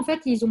 les gens, en fait,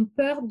 ils ont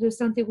peur de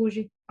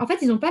s'interroger. En fait,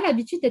 ils n'ont pas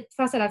l'habitude d'être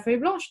face à la feuille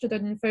blanche. Je te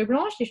donne une feuille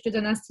blanche et je te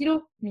donne un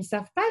stylo. Mais ils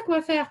savent pas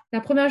quoi faire.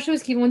 La première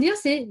chose qu'ils vont dire,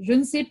 c'est « je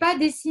ne sais pas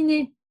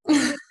dessiner ».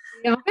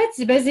 Et en fait,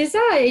 c'est ça.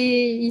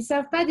 Et ils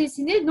savent pas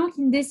dessiner, donc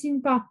ils ne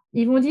dessinent pas.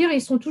 Ils vont dire,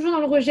 ils sont toujours dans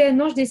le rejet.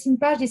 Non, je dessine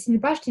pas, je dessine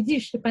pas. Je t'ai dit,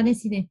 je sais pas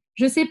dessiner.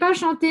 Je sais pas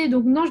chanter,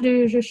 donc non,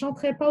 je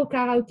chanterai pas au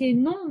karaoké.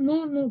 Non,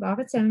 non, non. Bah, en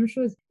fait, c'est la même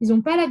chose. Ils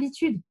ont pas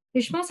l'habitude. Et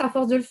je pense, à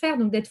force de le faire,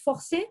 donc d'être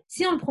forcé,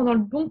 si on le prend dans le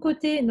bon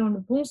côté, dans le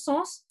bon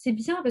sens, c'est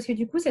bien parce que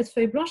du coup, cette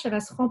feuille blanche, elle va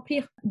se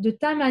remplir de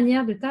ta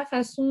manière, de ta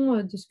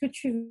façon, de ce que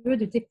tu veux,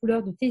 de tes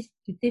couleurs, de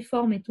tes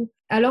formes et tout.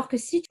 Alors que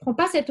si tu prends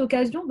pas cette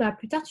occasion, bah,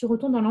 plus tard, tu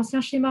retournes dans l'ancien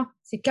schéma.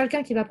 C'est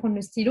quelqu'un qui va prendre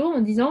le stylo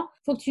en disant,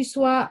 faut que tu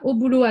sois au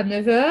boulot à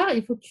 9 heures,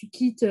 il faut que tu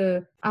quittes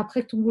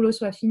après que ton boulot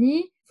soit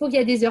fini. Faut qu'il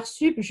y ait des heures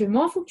sup, je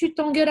m'en fous que tu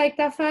t'engueules avec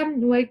ta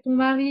femme ou avec ton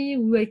mari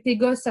ou avec tes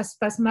gosses, ça se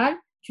passe mal.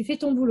 Tu fais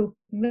ton boulot.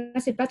 Là,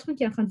 c'est le patron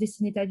qui est en train de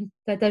dessiner ta vie.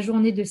 Tu as ta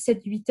journée de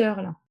 7-8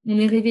 heures là. On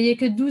est réveillé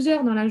que 12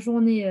 heures dans la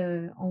journée,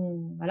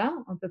 voilà,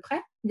 à peu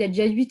près. Il y a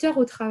déjà 8 heures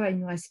au travail. Il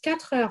nous reste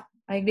 4 heures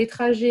avec les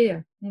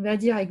trajets, on va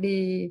dire, avec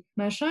les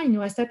machins. Il nous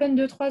reste à peine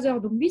 2-3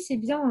 heures. Donc oui, c'est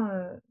bien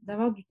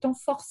d'avoir du temps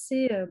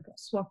forcé pour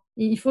soi.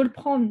 Et il faut le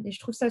prendre. Et je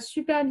trouve ça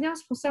super bien.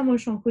 C'est pour ça, moi,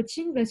 je suis en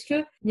coaching parce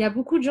qu'il y a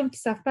beaucoup de gens qui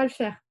ne savent pas le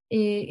faire.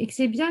 Et que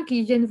c'est bien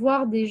qu'ils viennent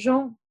voir des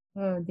gens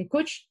des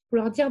coachs pour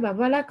leur dire bah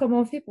voilà comment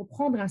on fait pour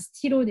prendre un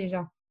stylo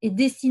déjà. Et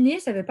dessiner,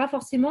 ça ne veut pas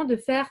forcément de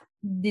faire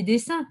des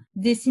dessins.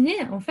 Dessiner,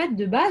 en fait,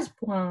 de base,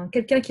 pour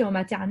quelqu'un qui est en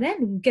maternelle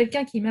ou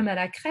quelqu'un qui est même à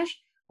la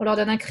crèche, on leur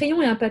donne un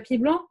crayon et un papier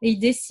blanc et ils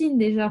dessinent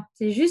déjà.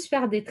 C'est juste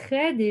faire des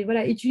traits,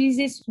 voilà,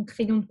 utiliser son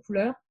crayon de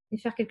couleur et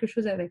faire quelque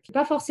chose avec.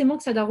 Pas forcément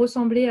que ça doit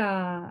ressembler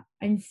à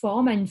une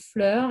forme, à une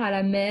fleur, à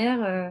la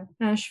mer,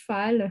 à un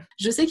cheval.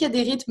 Je sais qu'il y a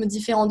des rythmes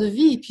différents de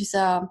vie et puis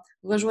ça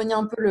rejoignait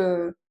un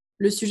peu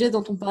le sujet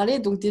dont on parlait.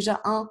 Donc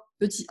déjà,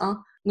 petit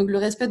 1, donc le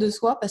respect de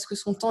soi parce que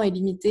son temps est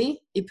limité.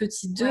 Et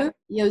petit 2, ouais.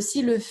 Il y a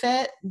aussi le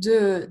fait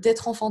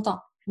d'être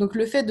enfantin. Donc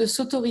le fait de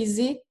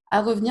s'autoriser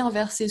à revenir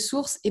vers ses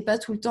sources et pas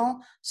tout le temps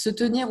se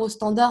tenir aux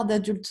standards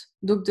d'adulte.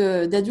 Donc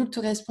d'adulte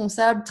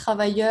responsable,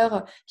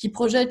 travailleur, qui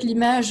projette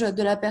l'image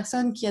de la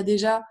personne qui a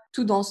déjà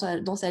tout dans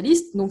sa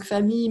liste, donc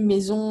famille,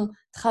 maison,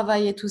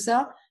 travail et tout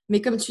ça.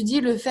 Mais comme tu dis,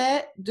 le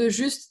fait de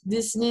juste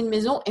dessiner une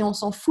maison et on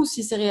s'en fout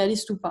si c'est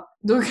réaliste ou pas.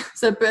 Donc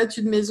ça peut être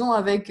une maison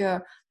avec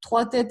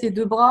 3 têtes et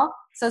 2 bras,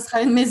 ça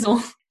sera une maison.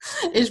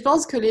 Et je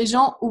pense que les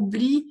gens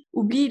oublient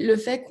le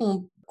fait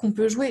qu'on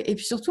peut jouer. Et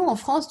puis surtout en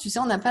France, tu sais,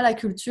 on n'a pas la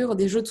culture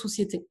des jeux de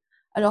société.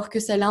 Alors que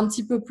ça l'est un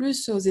petit peu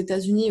plus aux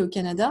États-Unis et au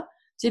Canada.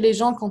 Tu sais, les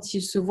gens, quand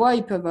ils se voient,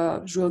 ils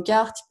peuvent jouer aux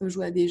cartes, ils peuvent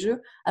jouer à des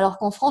jeux. Alors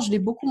qu'en France, je l'ai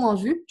beaucoup moins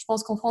vu. Je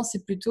pense qu'en France,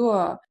 c'est plutôt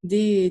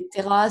des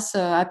terrasses,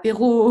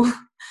 apéros,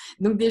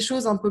 donc des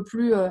choses un peu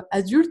plus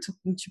adultes.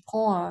 Donc tu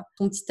prends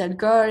ton petit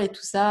alcool et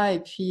tout ça. Et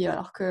puis,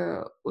 alors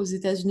qu'aux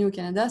États-Unis, au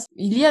Canada,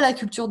 il y a la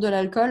culture de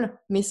l'alcool,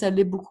 mais ça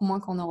l'est beaucoup moins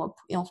qu'en Europe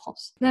et en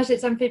France. Non,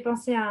 ça me fait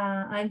penser à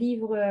un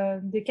livre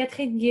de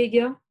Catherine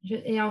Geiger.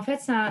 Et en fait,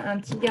 c'est un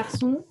petit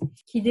garçon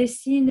qui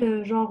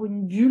dessine genre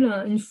une bulle,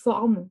 une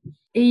forme.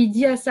 Et il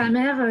dit à sa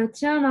mère,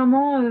 tiens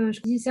maman,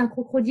 je dis c'est un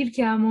crocodile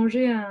qui a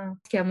mangé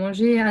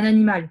un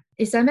animal.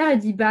 Et sa mère elle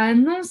dit bah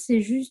non,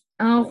 c'est juste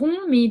un rond,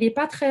 mais il n'est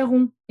pas très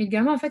rond. Et le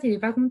gamin en fait il n'est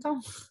pas content.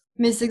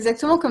 Mais c'est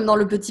exactement comme dans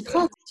Le Petit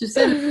Prince, tu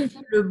sais,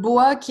 le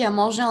boa qui a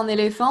mangé un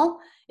éléphant.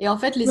 Et en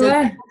fait, les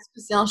adultes pensent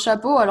que c'est un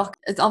chapeau, alors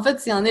qu'en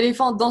fait, c'est un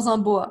éléphant dans un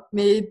boa.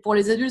 Mais pour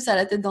les adultes, ça a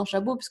la tête d'un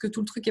chapeau, puisque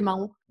tout le truc est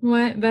marron.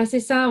 Ouais, bah c'est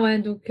ça, ouais.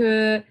 Donc,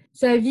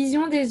 c'est la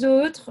vision des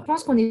autres. Je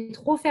pense qu'on est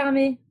trop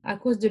fermé à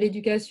cause de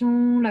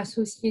l'éducation, la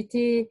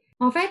société.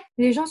 En fait,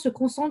 les gens se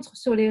concentrent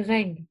sur les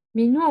règles.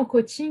 Mais nous, en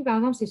coaching, par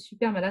exemple, c'est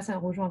super, mais là, ça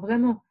rejoint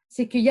vraiment.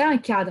 C'est qu'il y a un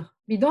cadre.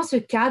 Mais dans ce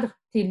cadre,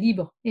 tu es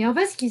libre. Et en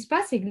fait, ce qui se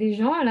passe, c'est que les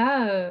gens,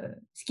 là,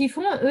 ce qu'ils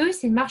font, eux,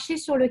 c'est marcher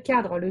sur le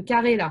cadre, le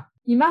carré, là.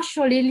 Ils marchent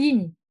sur les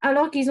lignes.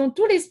 Alors qu'ils ont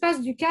tout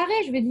l'espace du carré,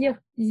 je veux dire.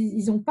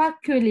 Ils n'ont pas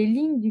que les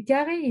lignes du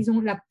carré, ils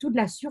ont toute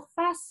la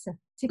surface.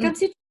 C'est comme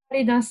si tu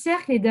parlais d'un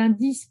cercle et d'un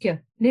disque.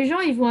 Les gens,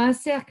 ils voient un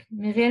cercle,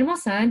 mais réellement,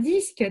 c'est un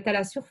disque. Tu as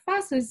la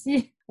surface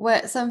aussi.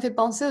 Ouais, ça me fait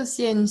penser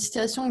aussi à une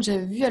situation que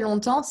j'avais vue il y a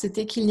longtemps,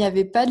 c'était qu'il n'y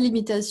avait pas de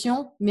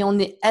limitation, mais on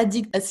est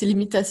addict à ces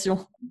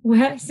limitations.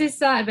 Ouais, c'est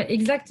ça, ben,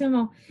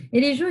 exactement.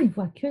 Et les gens, ils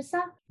voient que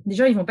ça. Les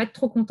gens, ils vont pas être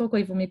trop contents quand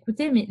ils vont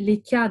m'écouter, mais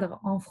les cadres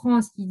en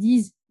France qui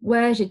disent «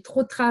 Ouais, j'ai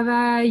trop de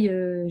travail,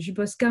 je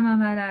bosse comme un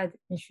malade. »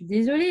 Mais je suis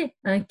désolée,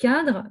 un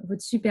cadre,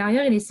 votre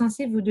supérieur, il est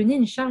censé vous donner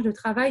une charge de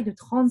travail de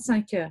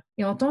 35 heures.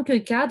 Et en tant que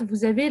cadre,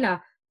 vous avez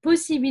la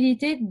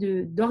possibilité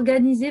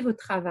d'organiser votre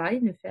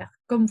travail, de faire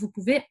comme vous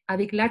pouvez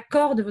avec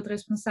l'accord de votre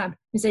responsable.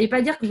 Mais ça ne veut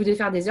pas dire que vous devez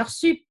faire des heures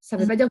sup. Ça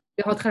ne veut pas dire que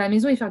vous devez rentrer à la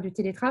maison et faire du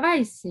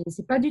télétravail.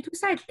 C'est pas du tout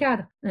ça être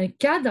cadre. Un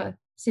cadre,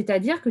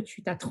 c'est-à-dire que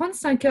tu as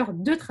 35 heures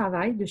de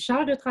travail, de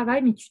charge de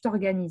travail, mais tu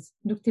t'organises.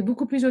 Donc, tu es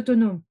beaucoup plus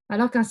autonome.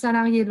 Alors qu'un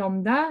salarié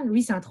lambda,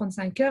 lui, c'est un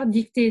 35 heures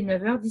dicté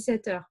 9 heures,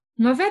 17 heures.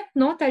 Mais en fait,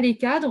 non, tu as les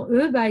cadres,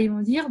 eux, ils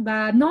vont dire,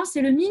 non,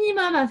 c'est le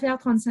minimum à faire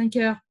 35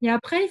 heures. Et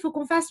après, il faut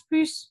qu'on fasse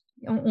plus.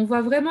 On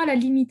voit vraiment la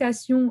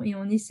limitation et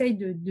on essaye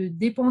de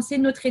dépenser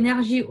notre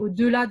énergie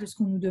au-delà de ce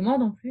qu'on nous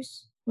demande en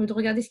plus. au lieu de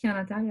regarder ce qu'il y a à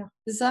l'intérieur.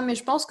 C'est ça, mais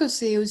je pense que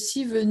c'est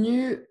aussi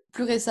venu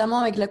plus récemment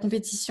avec la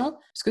compétition.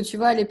 Parce que tu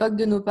vois, à l'époque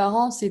de nos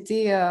parents,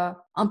 c'était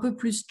un peu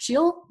plus chill.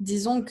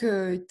 Disons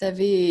que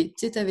t'avais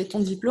ton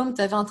diplôme,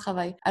 t'avais un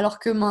travail. Alors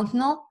que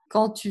maintenant,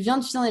 quand tu viens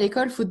de finir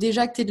l'école, il faut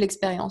déjà que tu aies de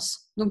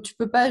l'expérience. Donc tu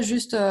peux pas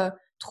juste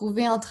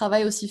trouver un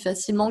travail aussi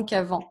facilement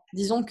qu'avant.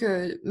 Disons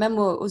que même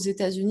aux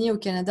États-Unis, au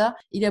Canada,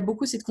 il y a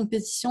beaucoup cette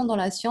compétition dans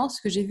la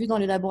science que j'ai vu dans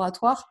les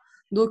laboratoires.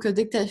 Donc,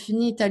 dès que tu as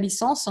fini ta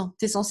licence,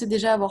 tu es censé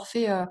déjà avoir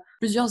fait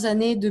plusieurs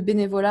années de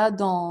bénévolat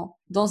dans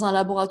un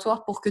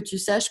laboratoire pour que tu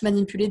saches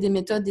manipuler des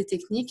méthodes, des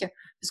techniques.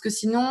 Parce que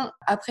sinon,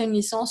 après une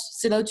licence,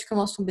 c'est là où tu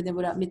commences ton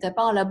bénévolat. Mais tu n'as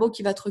pas un labo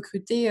qui va te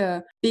recruter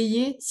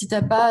payé si tu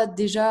n'as pas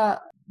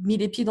déjà mis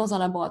les pieds dans un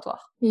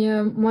laboratoire. Et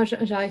moi,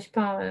 j'arrive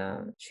pas.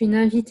 Je suis une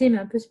invitée, mais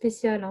un peu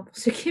spéciale hein, pour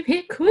ceux qui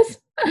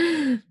m'écoutent.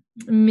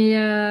 Mais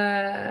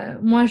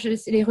moi,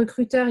 les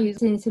recruteurs,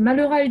 c'est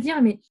malheureux à le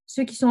dire, mais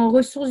ceux qui sont en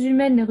ressources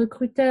humaines, les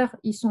recruteurs,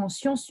 ils sont en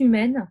sciences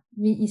humaines,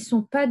 mais ils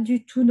sont pas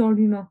du tout dans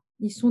l'humain.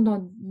 Ils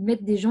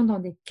mettent des gens dans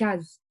des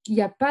cases. Il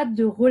n'y a pas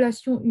de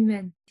relation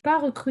humaine. Pas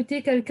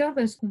recruter quelqu'un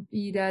parce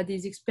qu'il a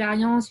des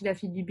expériences, il a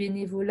fait du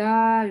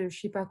bénévolat, je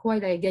sais pas quoi,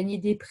 il a gagné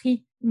des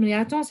prix. Mais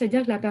attends,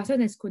 c'est-à-dire que la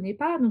personne, elle se connaît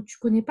pas, donc tu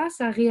connais pas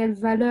sa réelle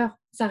valeur,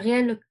 sa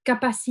réelle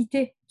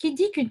capacité. Qui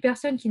dit qu'une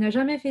personne qui n'a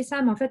jamais fait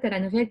ça, mais en fait, elle a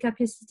une réelle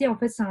capacité, en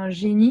fait, c'est un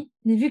génie.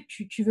 Mais vu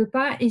que tu veux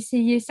pas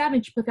essayer ça,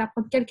 mais tu préfères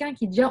prendre quelqu'un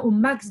qui est déjà au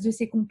max de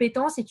ses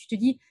compétences et tu te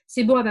dis,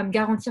 c'est bon, elle va me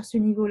garantir ce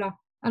niveau-là.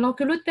 Alors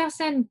que l'autre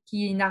personne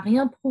qui n'a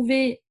rien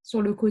prouvé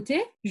sur le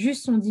côté,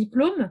 juste son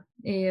diplôme,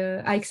 et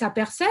avec sa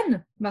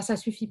personne, bah ça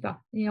suffit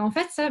pas. Et en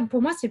fait, ça,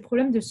 pour moi, c'est le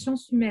problème de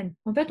sciences humaines.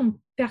 En fait, on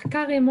perd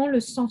carrément le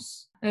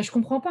sens. Je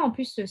comprends pas. En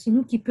plus, c'est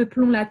nous qui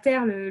peuplons la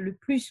terre le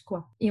plus,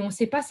 quoi. Et on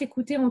sait pas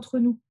s'écouter entre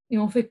nous. Et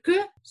on fait que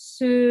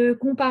se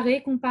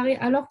comparer,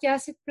 alors qu'il y a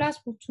assez de place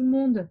pour tout le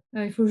monde.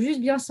 Il faut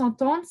juste bien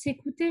s'entendre,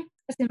 s'écouter.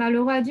 C'est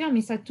malheureux à dire, mais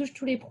ça touche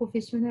tous les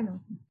professionnels.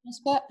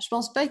 Je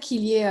pense pas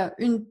qu'il y ait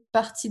une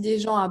partie des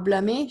gens à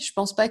blâmer. Je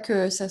pense pas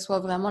que ça soit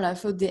vraiment la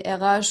faute des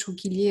RH ou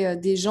qu'il y ait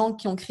des gens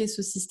qui ont créé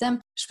ce système.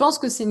 Je pense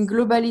que c'est une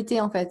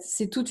globalité en fait.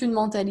 C'est toute une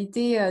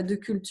mentalité de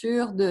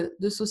culture,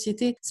 de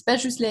société. C'est pas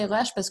juste les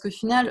RH parce qu'au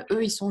final,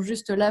 eux, ils sont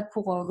juste là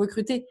pour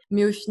recruter.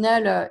 Mais au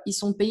final, ils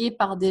sont payés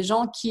par des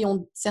gens qui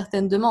ont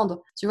certaines demandes.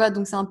 Tu vois,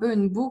 donc c'est un peu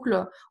une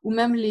boucle où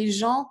même les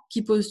gens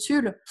qui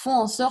postulent font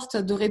en sorte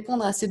de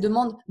répondre à ces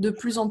demandes de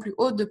plus en plus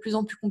hautes, de plus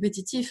en plus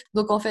compétitifs.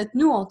 Donc en fait,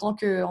 nous, en tant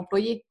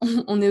qu'employés,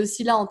 on est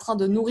aussi là en train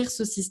de nourrir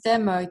ce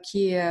système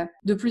qui est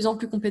de plus en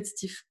plus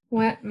compétitif.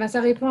 Ouais, bah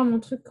ça répond à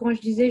mon truc quand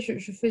je disais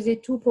je faisais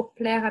tout pour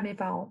plaire à mes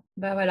parents.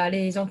 Bah voilà,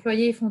 les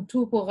employés ils font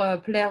tout pour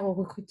plaire aux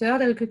recruteurs,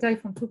 les recruteurs ils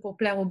font tout pour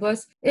plaire au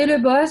boss. Et le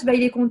boss, bah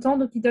il est content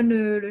donc il donne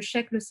le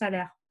chèque, le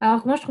salaire.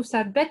 Alors que moi je trouve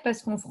ça bête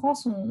parce qu'en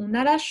France, on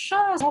a la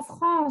chance en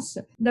France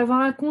d'avoir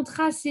un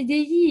contrat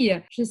CDI.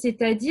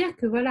 C'est-à-dire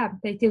que voilà,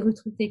 tu as été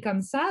recruté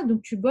comme ça,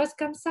 donc tu bosses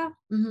comme ça.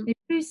 Et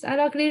plus,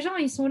 alors que les gens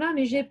ils sont là,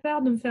 mais j'ai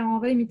peur de me faire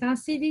envoyer, mais tu as un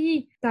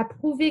CDI, tu as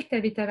prouvé que tu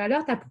avais ta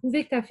valeur, tu as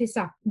prouvé que tu as fait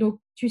ça. Donc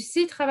tu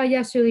sais travailler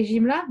à ce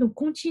régime-là, donc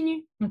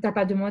continue. Donc, tu n'as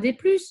pas demandé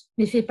plus,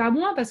 mais fais pas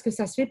moins parce que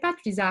ça se fait pas.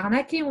 Tu les as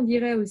arnaqués, on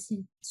dirait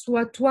aussi.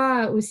 Sois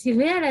toi aussi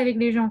réel avec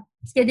les gens.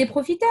 Parce qu'il y a des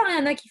profiteurs, hein.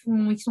 Il y en a qui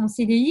sont en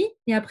CDI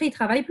et après ils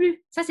travaillent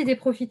plus. Ça, c'est des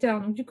profiteurs.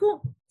 Donc, du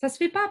coup, ça se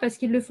fait pas parce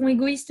qu'ils le font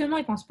égoïstement,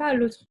 ils pensent pas à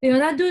l'autre. Et il y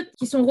en a d'autres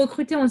qui sont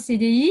recrutés en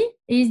CDI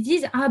et ils se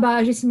disent, ah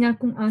bah, j'ai signé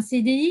un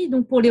CDI,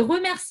 donc pour les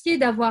remercier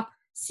d'avoir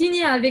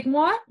signé avec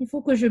moi, il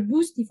faut que je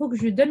booste, il faut que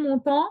je donne mon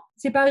temps.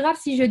 C'est pas grave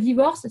si je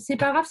divorce, c'est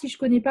pas grave si je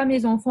connais pas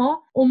mes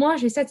enfants. Au moins,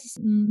 j'ai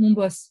satisfait mon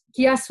boss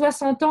qui a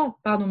 60 ans,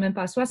 pardon, même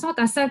pas 60,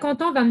 à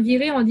 50 ans, va me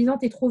virer en disant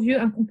t'es trop vieux,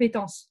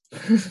 incompétence.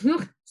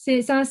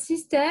 C'est un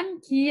système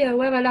qui, ouais,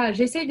 voilà,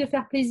 j'essaye de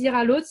faire plaisir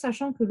à l'autre,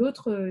 sachant que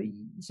l'autre,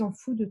 il s'en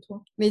fout de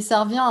toi. Mais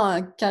ça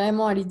revient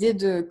carrément à l'idée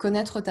de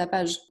connaître ta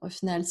page, au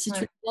final. Si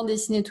tu viens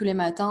dessiner tous les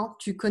matins,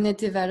 tu connais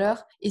tes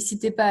valeurs. Et si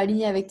t'es pas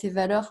aligné avec tes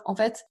valeurs, en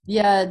fait, il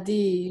y a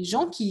des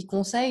gens qui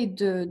conseillent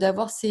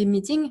d'avoir ces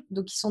meetings,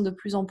 donc qui sont de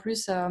plus en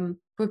plus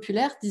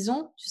populaires,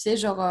 disons. Tu sais,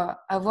 genre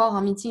avoir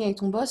un meeting avec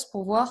ton boss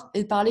pour voir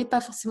et parler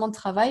pas forcément de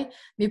travail,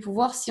 mais pour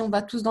voir si on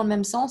va tous dans le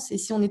même sens et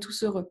si on est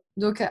tous heureux.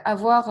 Donc,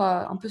 avoir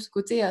un peu ce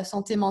côté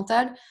santé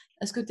mentale.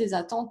 Est-ce que tes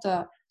attentes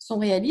sont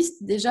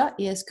réalistes déjà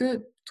et est-ce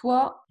que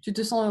toi, tu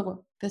te sens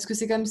heureux? Parce que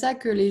c'est comme ça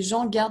que les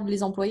gens gardent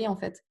les employés en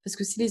fait. Parce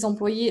que si les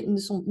employés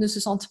ne se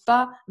sentent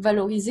pas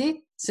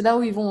valorisés, c'est là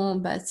où ils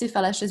vont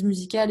faire la chaise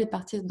musicale et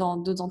partir dans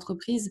d'autres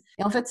entreprises.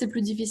 Et en fait, c'est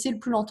plus difficile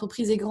plus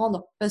l'entreprise est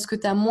grande parce que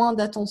tu as moins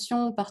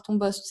d'attention par ton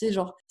boss. Tu sais,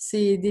 genre,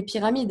 c'est des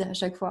pyramides à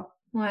chaque fois.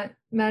 Ouais,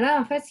 bah là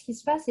en fait ce qui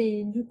se passe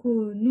et du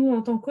coup nous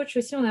en tant que coach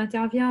aussi on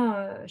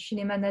intervient chez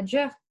les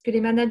managers parce que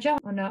les managers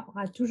on leur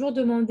a toujours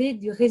demandé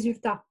du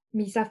résultat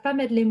mais ils savent pas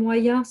mettre les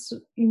moyens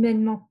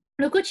humainement.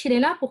 Le coach il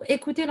est là pour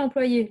écouter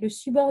l'employé, le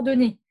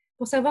subordonner,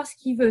 pour savoir ce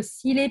qu'il veut,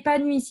 s'il est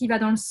épanoui, s'il va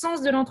dans le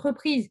sens de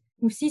l'entreprise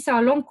ou si c'est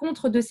à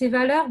l'encontre de ses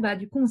valeurs, bah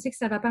du coup on sait que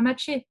ça va pas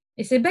matcher.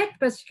 Et c'est bête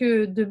parce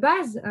que de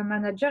base un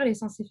manager il est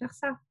censé faire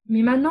ça.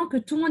 Mais maintenant que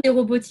tout le monde est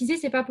robotisé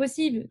c'est pas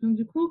possible. Donc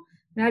du coup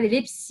Là,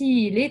 les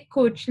psys, les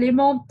coachs, les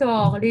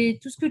mentors,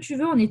 tout ce que tu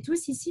veux, on est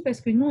tous ici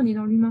parce que nous, on est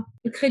dans l'humain.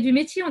 Le trait du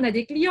métier, on a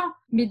des clients,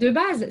 mais de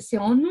base, c'est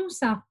en nous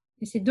ça.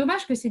 Et c'est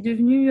dommage que c'est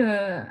devenu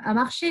un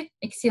marché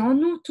et que c'est en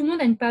nous. Tout le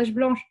monde a une page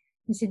blanche.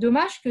 Mais c'est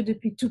dommage que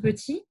depuis tout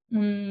petit,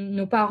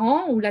 nos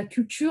parents ou la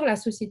culture, la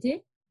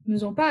société,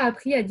 nous ont pas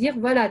appris à dire,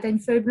 voilà, tu as une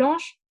feuille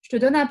blanche, je te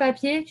donne un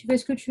papier, tu fais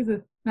ce que tu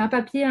veux. Mais un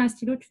papier, un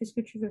stylo, tu fais ce que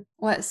tu veux.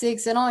 Ouais, c'est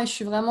excellent et je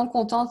suis vraiment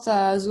contente,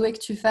 Zoé, que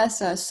tu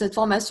fasses cette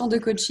formation de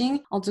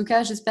coaching. En tout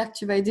cas, j'espère que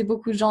tu vas aider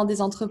beaucoup de gens,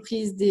 des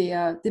entreprises, des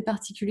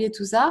particuliers,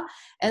 tout ça.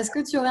 Est-ce que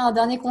tu aurais un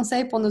dernier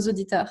conseil pour nos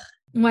auditeurs?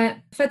 Ouais,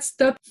 faites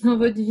stop dans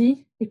votre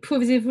vie et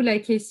posez-vous la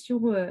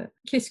question,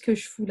 qu'est-ce que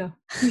je fous là?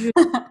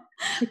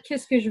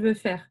 Qu'est-ce que je veux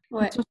faire?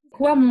 Ouais. Surtout,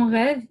 quoi mon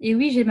rêve? Et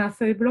oui, j'ai ma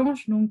feuille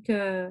blanche, donc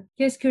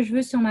qu'est-ce que je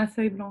veux sur ma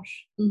feuille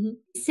blanche?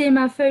 C'est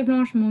ma feuille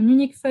blanche, mon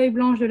unique feuille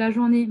blanche de la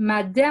journée,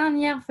 ma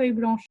dernière feuille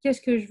blanche.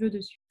 Qu'est-ce que je veux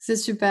dessus? C'est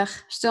super.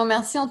 Je te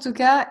remercie en tout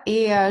cas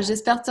et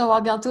j'espère te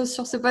revoir bientôt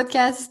sur ce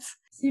podcast.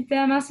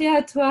 Super, merci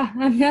à toi.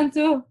 À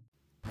bientôt.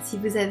 Si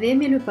vous avez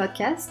aimé le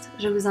podcast,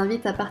 je vous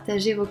invite à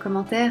partager vos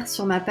commentaires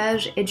sur ma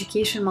page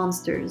Education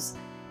Monsters.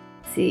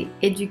 C'est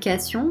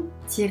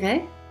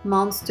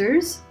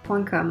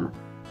education-monsters.com.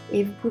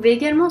 Et vous pouvez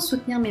également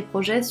soutenir mes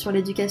projets sur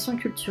l'éducation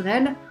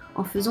culturelle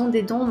en faisant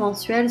des dons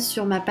mensuels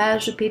sur ma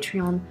page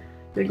Patreon.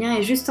 Le lien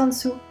est juste en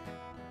dessous.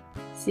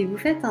 Si vous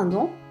faites un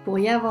don, vous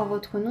pourriez avoir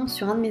votre nom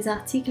sur un de mes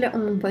articles ou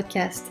mon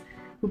podcast.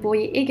 Vous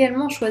pourriez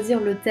également choisir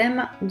le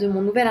thème de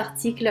mon nouvel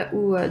article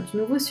ou du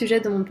nouveau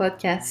sujet de mon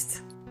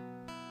podcast.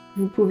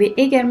 Vous pouvez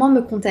également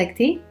me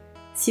contacter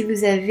si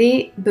vous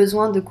avez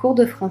besoin de cours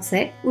de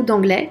français ou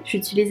d'anglais.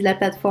 J'utilise la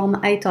plateforme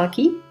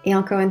italki et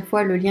encore une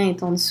fois, le lien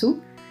est en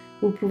dessous.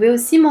 Vous pouvez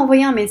aussi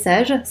m'envoyer un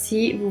message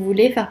si vous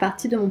voulez faire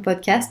partie de mon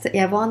podcast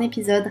et avoir un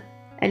épisode.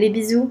 Allez,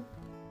 bisous!